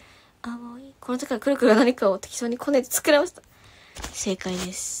青い。この時からくるくるが何かを適当にこねて作られました。正解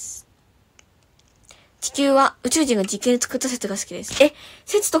です。地球は宇宙人が実験で作った説が好きです。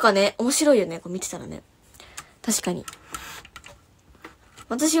説とかね、面白いよね。こう見てたらね。確かに。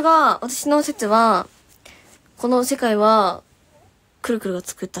私の説は、この世界は、くるくるが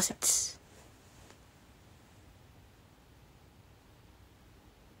作った説です。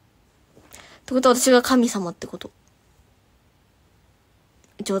ってことは私が神様ってこと。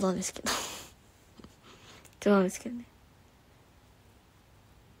冗談ですけど。冗談ですけどね。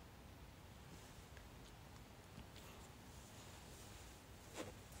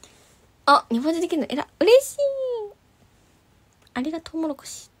日本人できるの嬉しい。ありがとうもろこ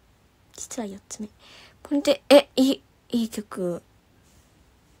し。実は4つ目。ポニテ、いい曲。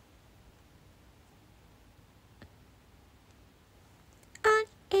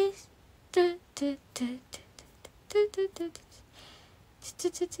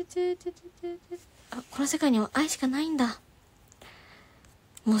この世界には愛しかないんだ。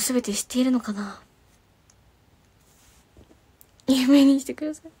もうすべて知っているのかな。夢にしてく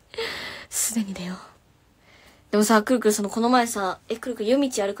ださい。すでにだよ。でもさ、くるくるこの前さ、くるくる夜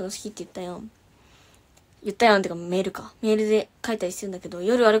道歩くの好きって言ったやん。ってかメールで書いたりするんだけど、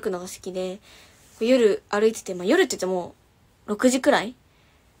夜歩くのが好きで、夜歩いてて、夜って言っても、6時くらい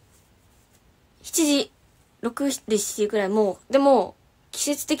 ?7 時、6で7時くらい、でも、季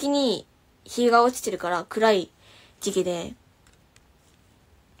節的に日が落ちてるから暗い時期で、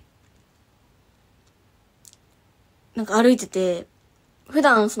なんか歩いてて、普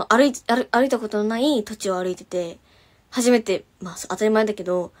段歩いたことのない土地を歩いてて、初めて、当たり前だけ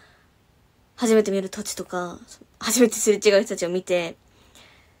ど、初めて見る土地とか、初めてすれ違う人たちを見て、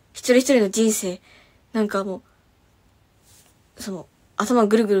一人一人の人生、なんかもう、頭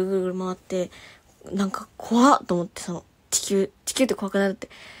ぐるぐるぐるぐる回って、なんか怖っと思って、地球って怖くない？だって、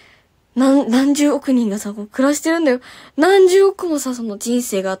何十億人がさ、こう暮らしてるんだよ。何十億もさ、その人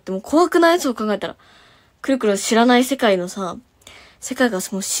生があっても怖くない？そう考えたら。くるくる知らない世界のさ、世界が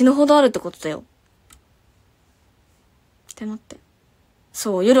もう死ぬほどあるってことだよ。ってなって。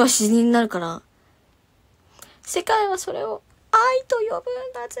そう、夜は死人になるから、世界はそれを愛と呼ぶ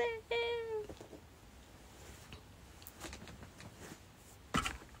んだぜ。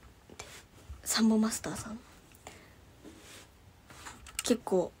サンボマスターさん。結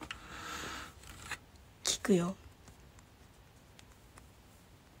構、聞くよ。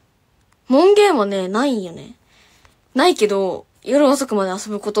門限はね、ないんよね。ないけど、夜遅くまで遊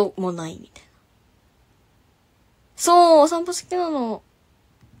ぶこともないみたいな。そう、お散歩好きなの。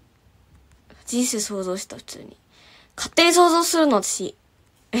人生想像した、普通に。勝手に想像するの、私。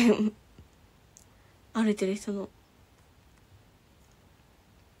歩いてる人の。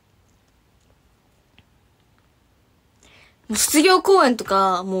もう卒業公演と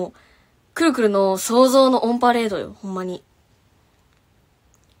か、もう、くるくるの想像のオンパレードよ、ほんまに。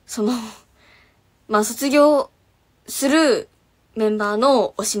まあ、卒業するメンバー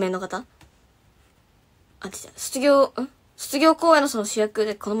の推しメンの方。卒業公演のその主役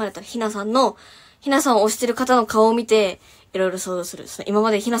で好まれたひなさんを推してる方の顔を見て、いろいろ想像する。今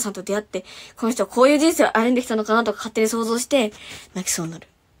までひなさんと出会って、この人はこういう人生を歩んできたのかなとか勝手に想像して、泣きそうになる。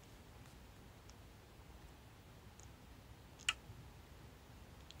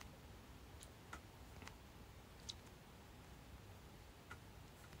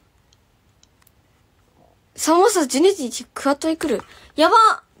サモサ12日クワットに来る。や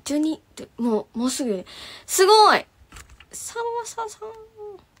ば12って、もうすぐよね。すごいサモサさん。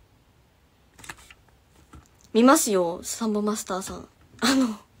見ますよ、サンボマスターさん。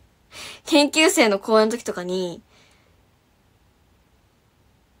研究生の講演の時とかに、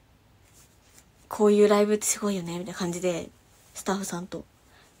こういうライブってすごいよね、みたいな感じで、スタッフさんと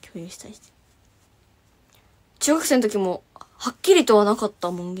共有したりして。中学生の時も、はっきりとはなかっ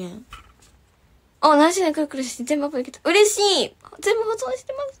た門限。あ、何しないくるくるして全部アップできた。嬉しい！全部保存し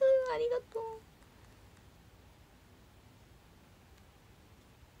てます。ありがとう。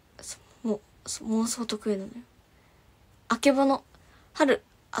妄想得意なのよ。あけぼの、間違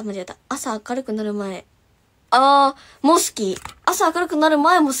えた。朝明るくなる前。もう好き。朝明るくなる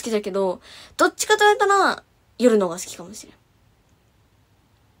前も好きだけど、どっちかと言われたら、夜の方が好きかもしれん。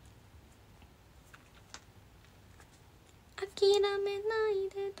諦めない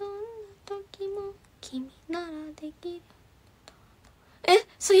でどんな時も君ならできる。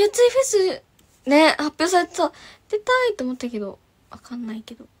そう、やついフェス、ね、発表されてた。出たいと思ったけど、わかんない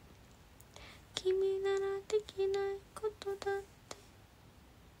けど。君ならできないことだって。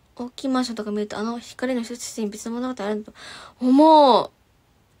大きいマンションとか見ると、光の一つに別の物語あるんだと思う。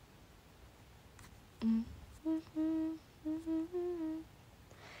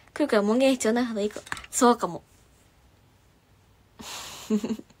来るから門限必要ないほどいいか。そうかも。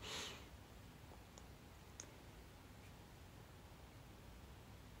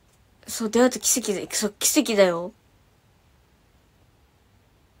そう、出会うと奇跡で、そう、奇跡だよ。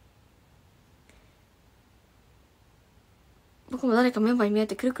僕も誰かメンバーに見え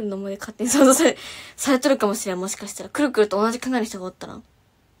てくるくるの思い出勝手に想像されとるかもしれん。もしかしたら。くるくると同じ考えの人がおったら。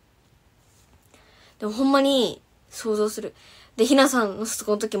でもほんまに想像する。で、ひなさんのそ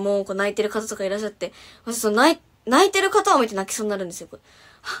この時もこう泣いてる方とかいらっしゃって、私泣いてる方を見て泣きそうになるんですよ。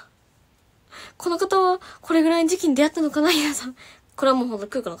この方はこれぐらいの時期に出会ったのかな、ひなさん。これはもうほんと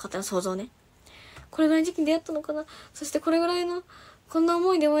くるくるの勝手な想像ね。これぐらいの時期に出会ったのかな。そしてこれぐらいの、こんな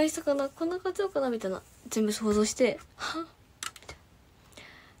思いでお会いしたかな。こんな感じなのかなみたいな。全部想像して、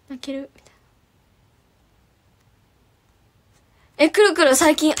泣けるみたいな。くるくる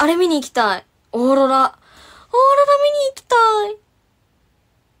最近あれ見に行きたい。オーロラ見に行きたい。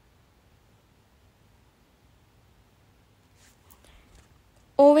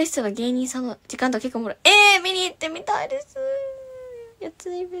オーウェストの芸人さんの時間とか結構おもろい。見に行ってみたいです。や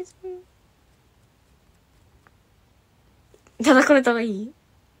ついフェス。叩かれたらいい？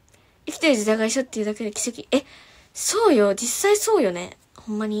生きてる時代が一緒っていうだけで奇跡。そうよ。実際そうよね。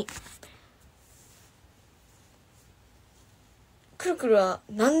ほんまに。くるくるは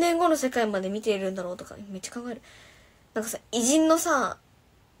何年後の世界まで見ているんだろうとかめっちゃ考える。なんかさ、偉人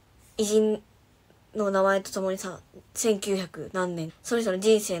の名前とともにさ、1900何年、その人の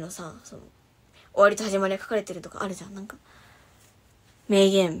人生のさ、終わりと始まりが書かれてるとかあるじゃん。なんか、名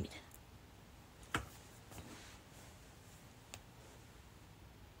言みたいな。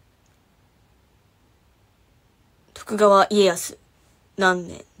徳川家康、何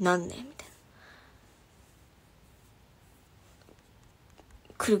年みたいな。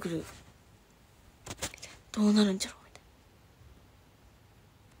くるくる。どうなるんじゃろうみたいな。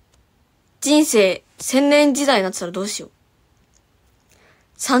人生1000年時代になってたらどうしよう。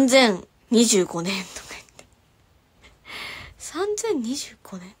3025年とか言って。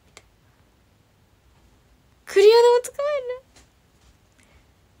3025年みたいな。クリアでも使える。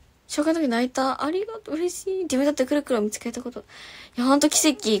小学の時泣いた。ありがとう。嬉しい。自分だってくるくるを見つけたこと。いや、ほんと奇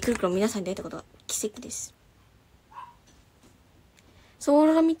跡。くるくるを皆さんに出会えたことは奇跡です。そう、オー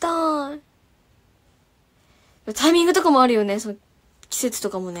ロラ見たい。タイミングとかもあるよね。その季節と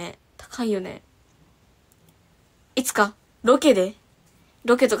かもね。高いよね。いつか、ロケと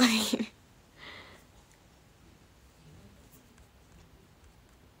かでいい。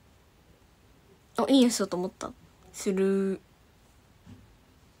あ、いいよ、しようと思った。する。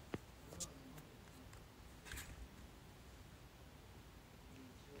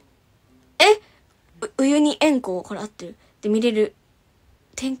ウユニ塩湖、これ合ってる。で、見れる。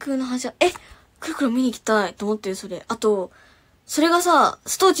天空の覇者。くるくる見に行きたいと思ってる、それ。あと、それがさ、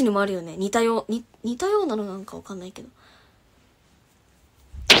ストーチにもあるよね。似たようなのなんかわかんないけど。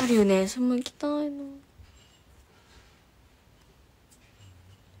あるよね。それも行きたいの。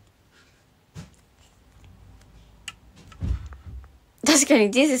確か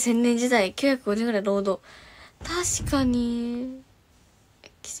に人生1000年時代950年ぐらい労働。確かに。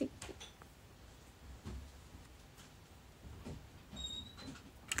奇跡。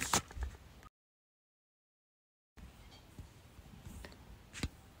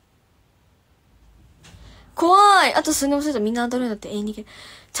怖い。あと数年もするとみんなアドレナって永遠にいける。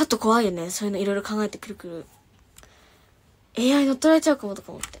ちょっと怖いよね。そういうのいろいろ考えてくるくる。AI 乗っ取られちゃうかもと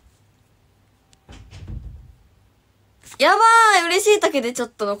か思って。やばい。嬉しいだけでちょっ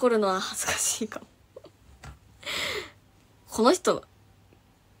と残るのは恥ずかしいかも。この人、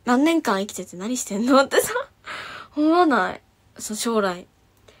何年間生きてて何してんのってさ、思わない。将来。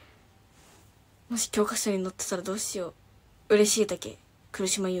もし教科書に載ってたらどうしよう。嬉しいだけ。黒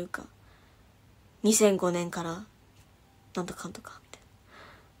島優香。2005年から、なんとかんとか、みたい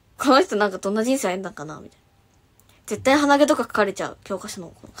な。この人なんかどんな人生歩んだんかなみたいな。絶対鼻毛とか書かれちゃう。教科書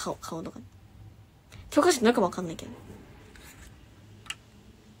の顔とかに。教科書なんかもわかんないけど。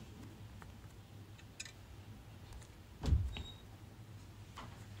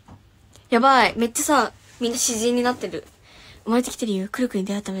やばい。めっちゃさ、みんな詩人になってる。生まれてきた理由、くるくるに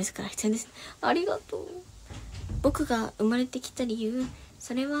出会うためですから必要です。ありがとう。僕が生まれてきた理由、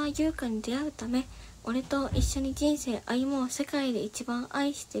それは優香に出会うため、俺と一緒に人生歩もう。世界で一番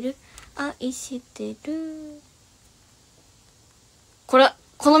愛してる。愛してる。こ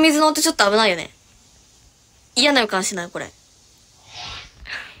の水の音ちょっと危ないよね。嫌な予感しないこれ。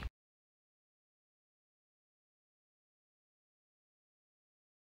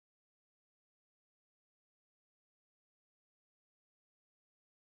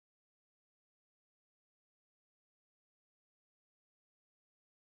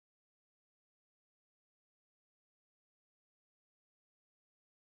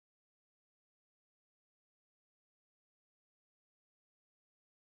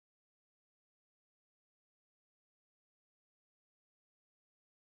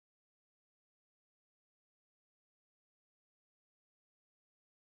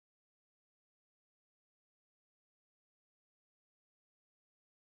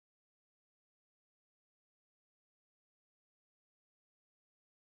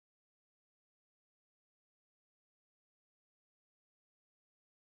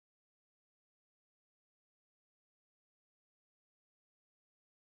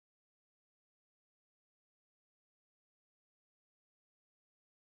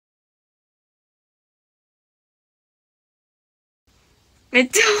めっ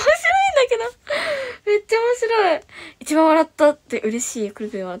ちゃ面白いんだけど。めっちゃ面白い。一番笑ったって嬉しい。くる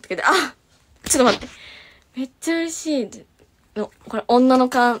くる笑ったけど。あ、ちょっと待って。めっちゃ嬉しい。これ女の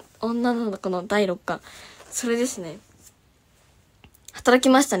子の第6巻。それですね。働き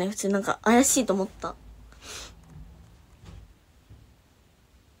ましたね。普通になんか怪しいと思った。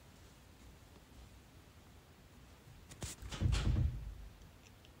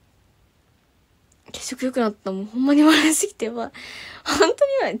血色良くなった。もうほんまに笑いすぎてやばい。本当に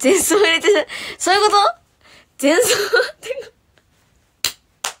やばい。前奏入れて、そういうこと前奏ってタイミング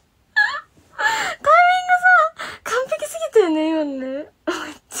さ、完璧すぎたよね、今のね。めっ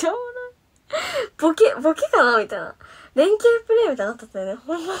ちゃおもろい。ボケかなみたいな。連携プレイみたいになったよね。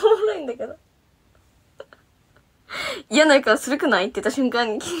ほんまおもろいんだけど。嫌な予感するくないって言った瞬間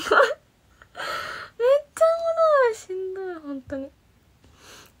にめっちゃおもろい。しんどい、本当に。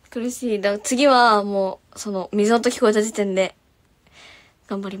苦しい。だから次はもう、水の音聞こえた時点で、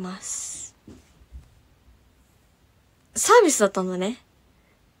頑張ります。サービスだったんだね。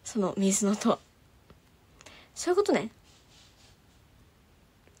その水の音は。そういうことね。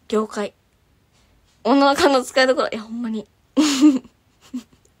了解。お腹の使いどころ。いや、ほんまに。芸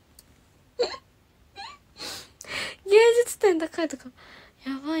術点高いとか、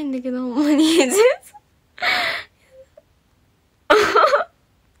やばいんだけど、ほんまに。取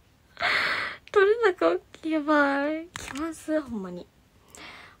れ高大きい。やばい。きます、ほんまに。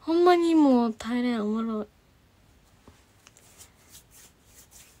ほんまにもう耐えれん、おもろ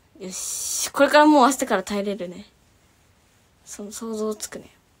い。よし。これからもう明日から耐えれるね。その想像つくね。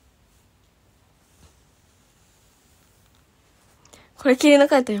これ切り抜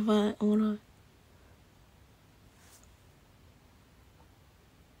かれたらやばい。おもろい。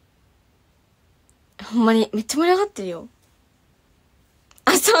ほんまに、めっちゃ盛り上がってるよ。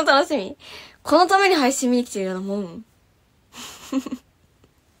明日も楽しみ。このために配信見に来てるようなもん。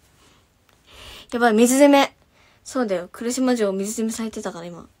やばい、水攻め。そうだよ。来島城水攻めされてたから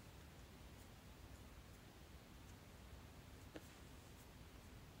今。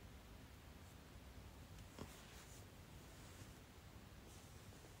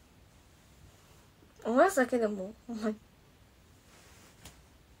思い出すだけでも、ほんまに。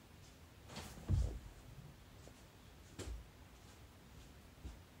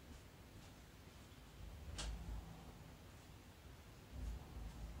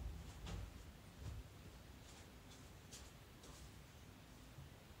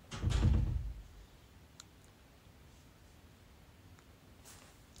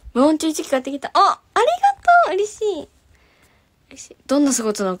無音注意機買ってきた。ありがとう。嬉しい。嬉しい。どんな仕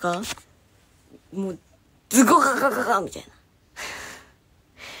事なのか、もう、ズゴガガガガみたいな。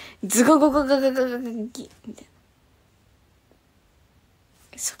ズゴゴゴガガガガガギみたい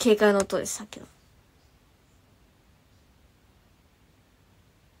な。そう、警戒の音です、さっきの。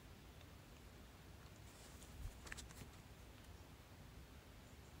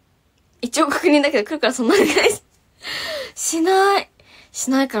一応確認だけど来るからそんなにないしない。し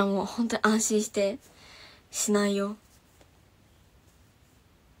ないからもう本当に安心して。しないよ。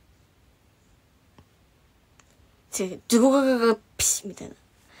違う、ズゴガガガピシッみたいな。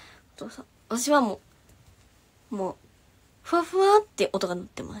音さ、私はもう、ふわふわって音が鳴っ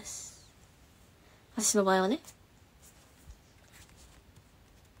てます。私の場合はね。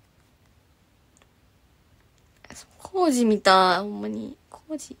工事みたい、ほんまに。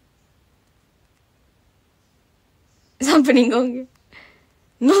工事。サンプリング音源。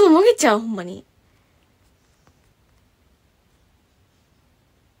喉もげちゃう、ほんまに。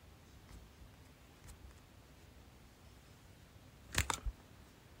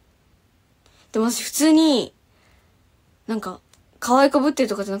でも私普通に、なんか、可愛いこぶってる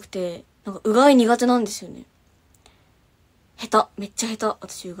とかじゃなくて、なんかうがい苦手なんですよね。下手。めっちゃ下手。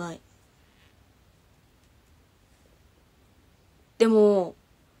私うがい。でも、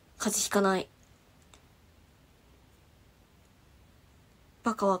風邪ひかない。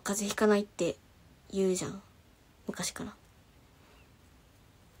バカは風邪ひかないって言うじゃん。昔から。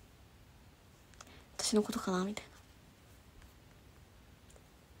私のことかなみたいな。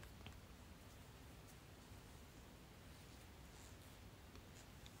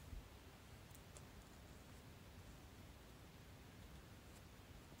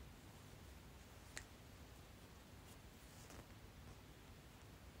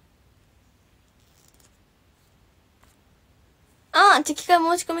チェキ会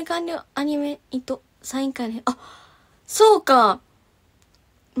申し込み完了。アニメ、サイン会ね。そうか。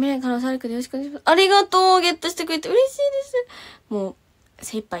未来からサルクでよろしくお願いします。ありがとう。ゲットしてくれて嬉しいです。もう、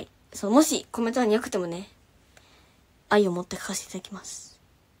精一杯。もしコメント欄になくてもね、愛を持って書かせていただきます。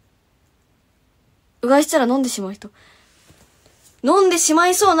うがいしたら飲んでしまう人。飲んでしま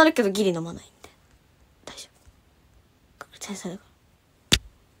いそうになるけどギリ飲まないみたいな。大丈夫。天才だから。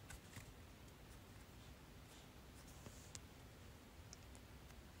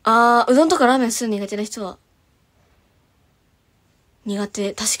うどんとかラーメンする苦手な人は。苦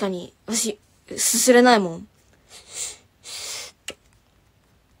手。確かに。私、すすれないもん。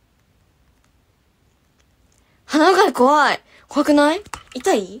鼻うがい怖い。怖くない？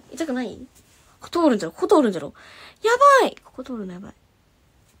痛い？痛くない？ここ通るんじゃろ？ここ通るんじゃろ？やばい！ここ通るのやばい。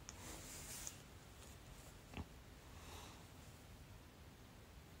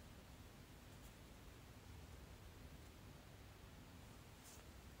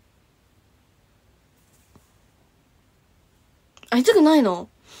痛くないの？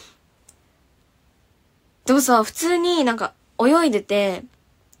でもさ、普通になんか、泳いでて、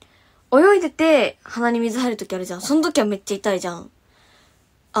鼻に水入るときあるじゃん。その時はめっちゃ痛いじゃん。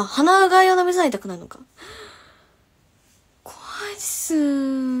鼻うがい用の水は痛くないのか。怖いっす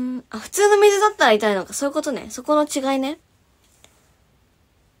ー。普通の水だったら痛いのか。そういうことね。そこの違いね。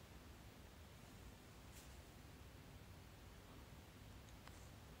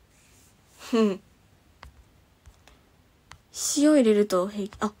うん。塩入れると平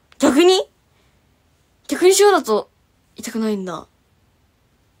気。あ、逆に塩だと痛くないんだ。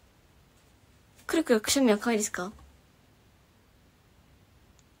くるくるくしゃみは可愛いですか？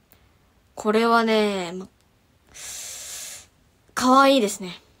これはね、可愛いです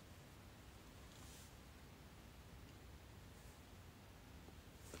ね。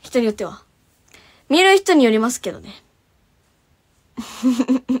人によっては。見る人によりますけどね。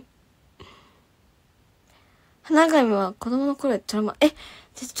花紙は子供の頃でトラウマ。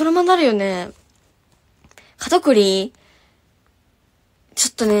トラウマになるよね。肩こりち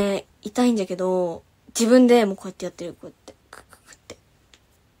ょっとね、痛いんだけど、自分でもうこうやってやってる。こうやって。クククって。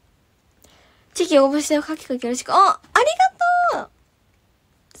チキ応募してカキカキよろしく。ありがと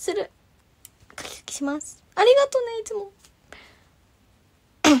うする。カキカキします。ありがとうね、いつも。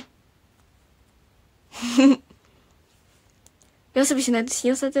夜遊びしないと信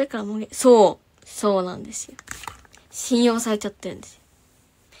用されてるからもうそうなんですよ。信用されちゃってるんですよ。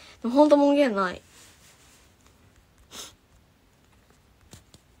でもほんと門限ない。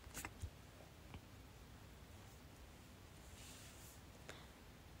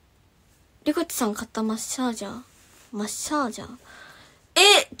リコチさん買ったマッサージャー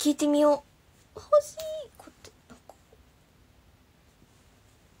聞いてみよう。欲しい。こうやってなんか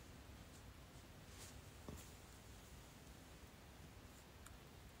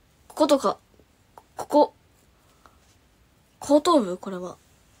こことか後頭部、これは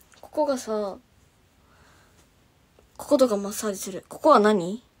ここがさ、こことかマッサージする。ここは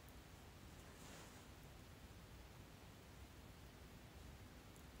何？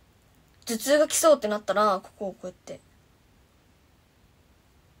頭痛が来そうってなったら、ここをこうやって。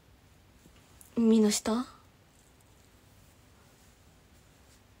耳の下？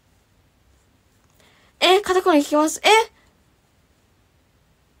肩こり効きます。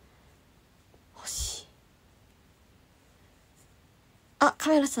欲しい。あ、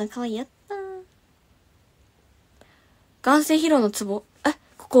カメラさんかわいい。やったー。眼性疲労のツボ。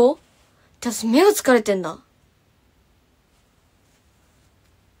ここ？じゃあ私目が疲れてんだ。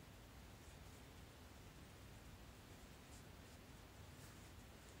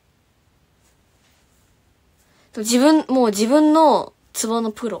もう自分のツボ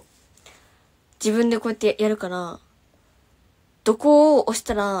のプロ。自分でこうやってやるから、どこを押し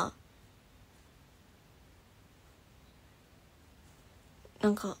たら、な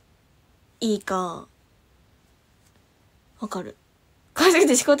んか、いいか、わかる。帰ってき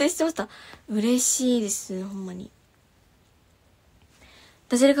て思考停止してました。嬉しいです、ほんまに。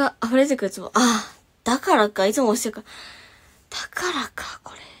ダジャレが溢れてくるツボ。だからか、いつも押してるから。だからか、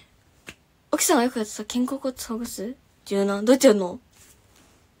これ。奥さんがよくやってた肩甲骨ほぐす柔軟。どうやってやるの？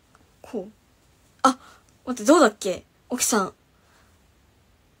こう。待って、どうだっけ？奥さん。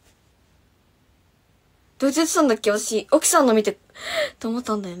どうやってやってたんだっけ？私、奥さんの見て、と思っ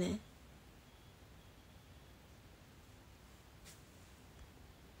たんだよね。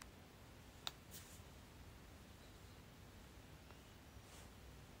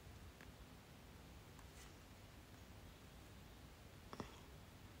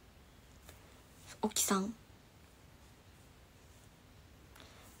奥さん。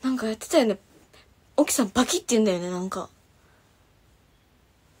なんかやってたよね。奥さんバキって言うんだよね、なんか。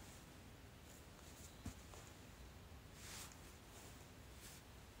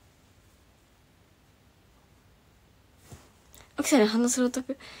奥さんに話すると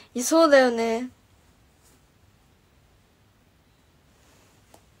く。いや、そうだよね。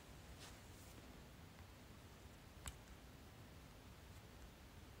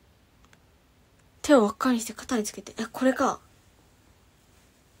手を輪っかにして肩につけて。これか。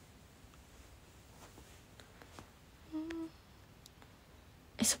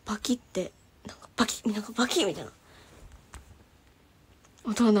バキって、なんかバキみたいな。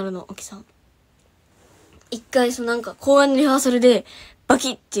音が鳴るの、沖さん。一回、なんか、公演のリハーサルで、バ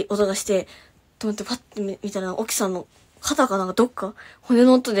キって音がして、と思ってパッて見たら、沖さんの肩かなんかどっか、骨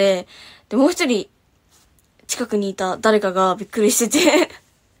の音で、もう一人、近くにいた誰かがびっくりしてて、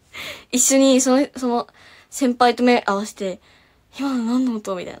一緒に、その、先輩と目合わせて、今の何の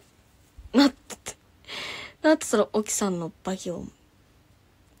音みたいな。なってたら、沖さんのバキ音。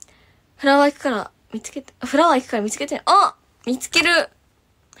フラワー行くから見つけて、見つける。あ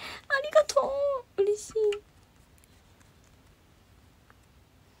りがとう。嬉しい。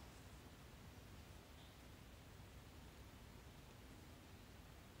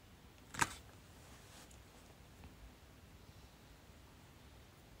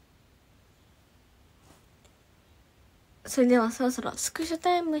それではそろそろスクショ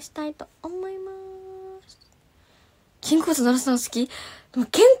タイムしたいと思います。肩甲骨鳴らすのが好き。でも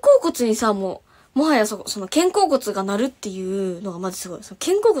肩甲骨にさ、もはやその肩甲骨が鳴るっていうのがまずすごい。その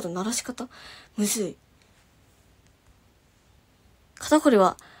肩甲骨の鳴らし方むずい。肩こり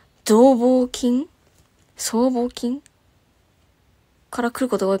は、僧帽筋から来る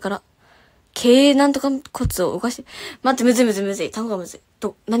ことが多いから、経なんとか骨を動かして、待って、むずい。単語がむずい。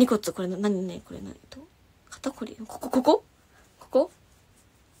何骨これ何ね、これ何と。肩こり、ここ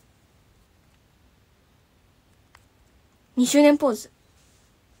2周年ポーズ。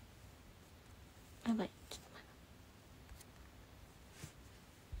やばい。ちょっと待って。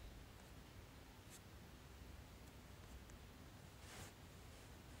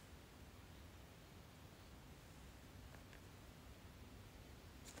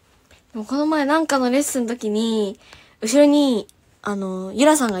でもこの前なんかのレッスンの時に、後ろに、ゆ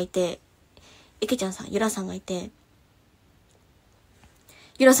らさんがいて、ゆらさんがいて、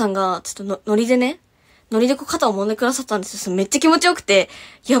ゆらさんが、ちょっとノリでこう肩を揉んでくださったんですよ。めっちゃ気持ちよくて、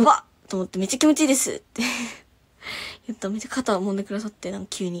やばっと思って、めっちゃ気持ちいいですって言ったらめっちゃ肩を揉んでくださって、なんか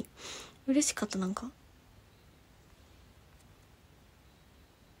急に。嬉しかった、なんか。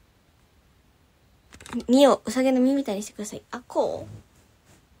2をうさぎの実みたいにしてください。あ、こう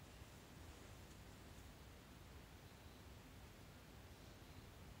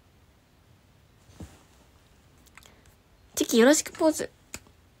チキよろしくポーズ。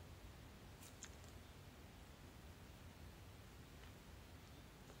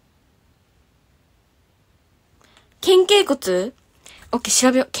肩頸骨？オッケー、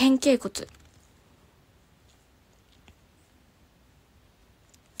調べよう。肩頸骨。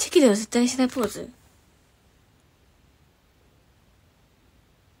チキでは絶対にしないポーズ？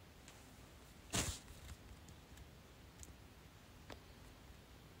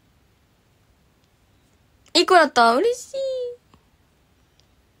いい子だった。嬉しい。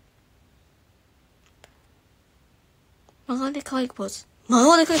真顔で可愛いポーズ。真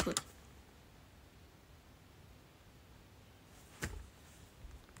顔で可愛いポーズ。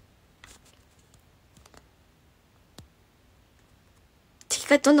チキ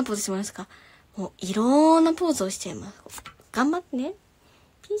カどんなポーズしますか？もういろんなポーズをしちゃいます。頑張ってね。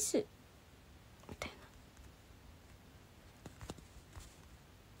ピース。みたいな。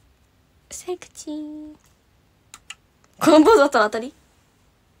セクチー。このポーズだったら当たり？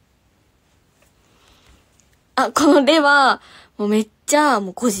あ、このレは、もうめっちゃ、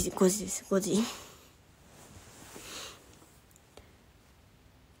もう5時です、5時。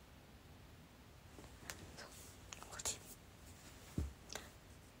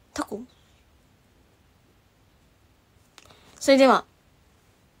タコ？それでは、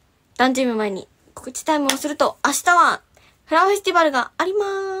ランチタイム前に告知タイムをすると、明日は、フラワーフェスティバルがありま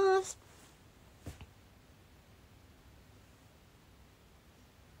ーす。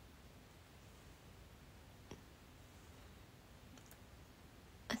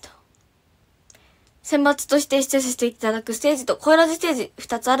選抜として出演させていただくステージと声ラジステージ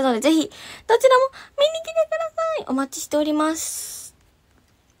2つあるので、ぜひ、どちらも見に来てください。お待ちしております。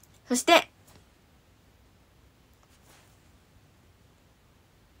そして、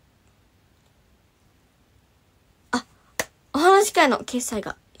お話会の決済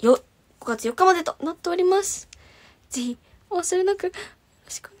が5月4日までとなっております。ぜひ、お忘れなく、よろ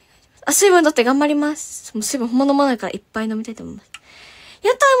しくお願いします。あ、水分とって頑張ります。もう水分ほんま飲まないからいっぱい飲みたいと思います。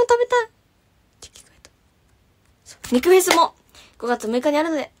やったー、もう食べたい。肉フェスも5月6日にある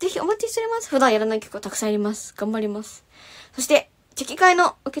ので、ぜひお待ちしております。普段やらない曲がたくさんあります。頑張ります。そして、チェキ会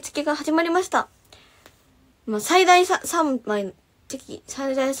の受付が始まりました。最大3枚、チェキ、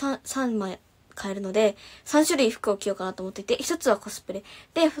最大3枚買えるので、3種類服を着ようかなと思っていて、1つはコスプレ。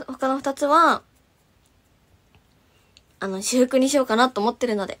で、他の2つは、私服にしようかなと思って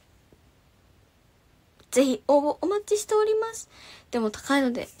るので、ぜひ応募お待ちしております。でも高い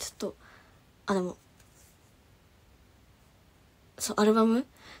ので、ちょっと、でも、そう、アルバム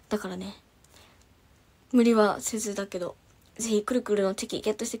だからね。無理はせずだけど、ぜひくるくるのチェキ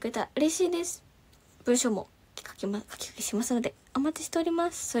ゲットしてくれたら嬉しいです。文章も書き書きしますので、お待ちしており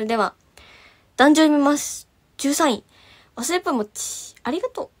ます。それでは、壇上読みます。13位、忘れっぽいもち、ありが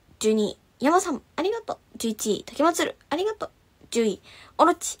とう。12位、山さん、ありがとう。11位、竹松る、ありがとう。10位、オ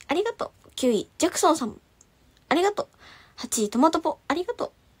ロチ、ありがとう。9位、ジャクソンさん、ありがとう。8位、トマトポ、ありが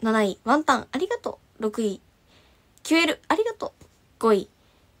とう。7位、ワンタン、ありがとう。6位、キュエル、ありがとう。5位、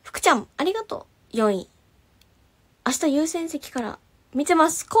福ちゃん、ありがとう。4位、明日優先席から見て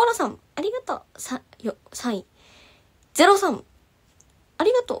ます。コーラさん、ありがとう。3位、ゼロさん、あ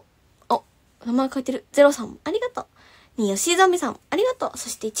りがとう。お、名前書いてる。ゼロさん、ありがとう。2位、吉井ゾンビさん、ありがとう。そ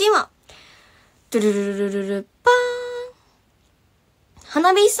して1位は、ドゥルルルルルルパーン。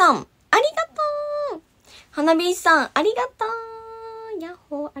花火さん、ありがとう。花火さん、ありがとう。ヤッ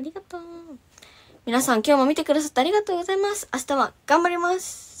ホー、ありがとう。皆さん、今日も見てくださってありがとうございます。明日は頑張りま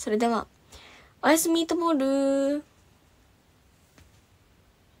す。それでは、おやすみートボール。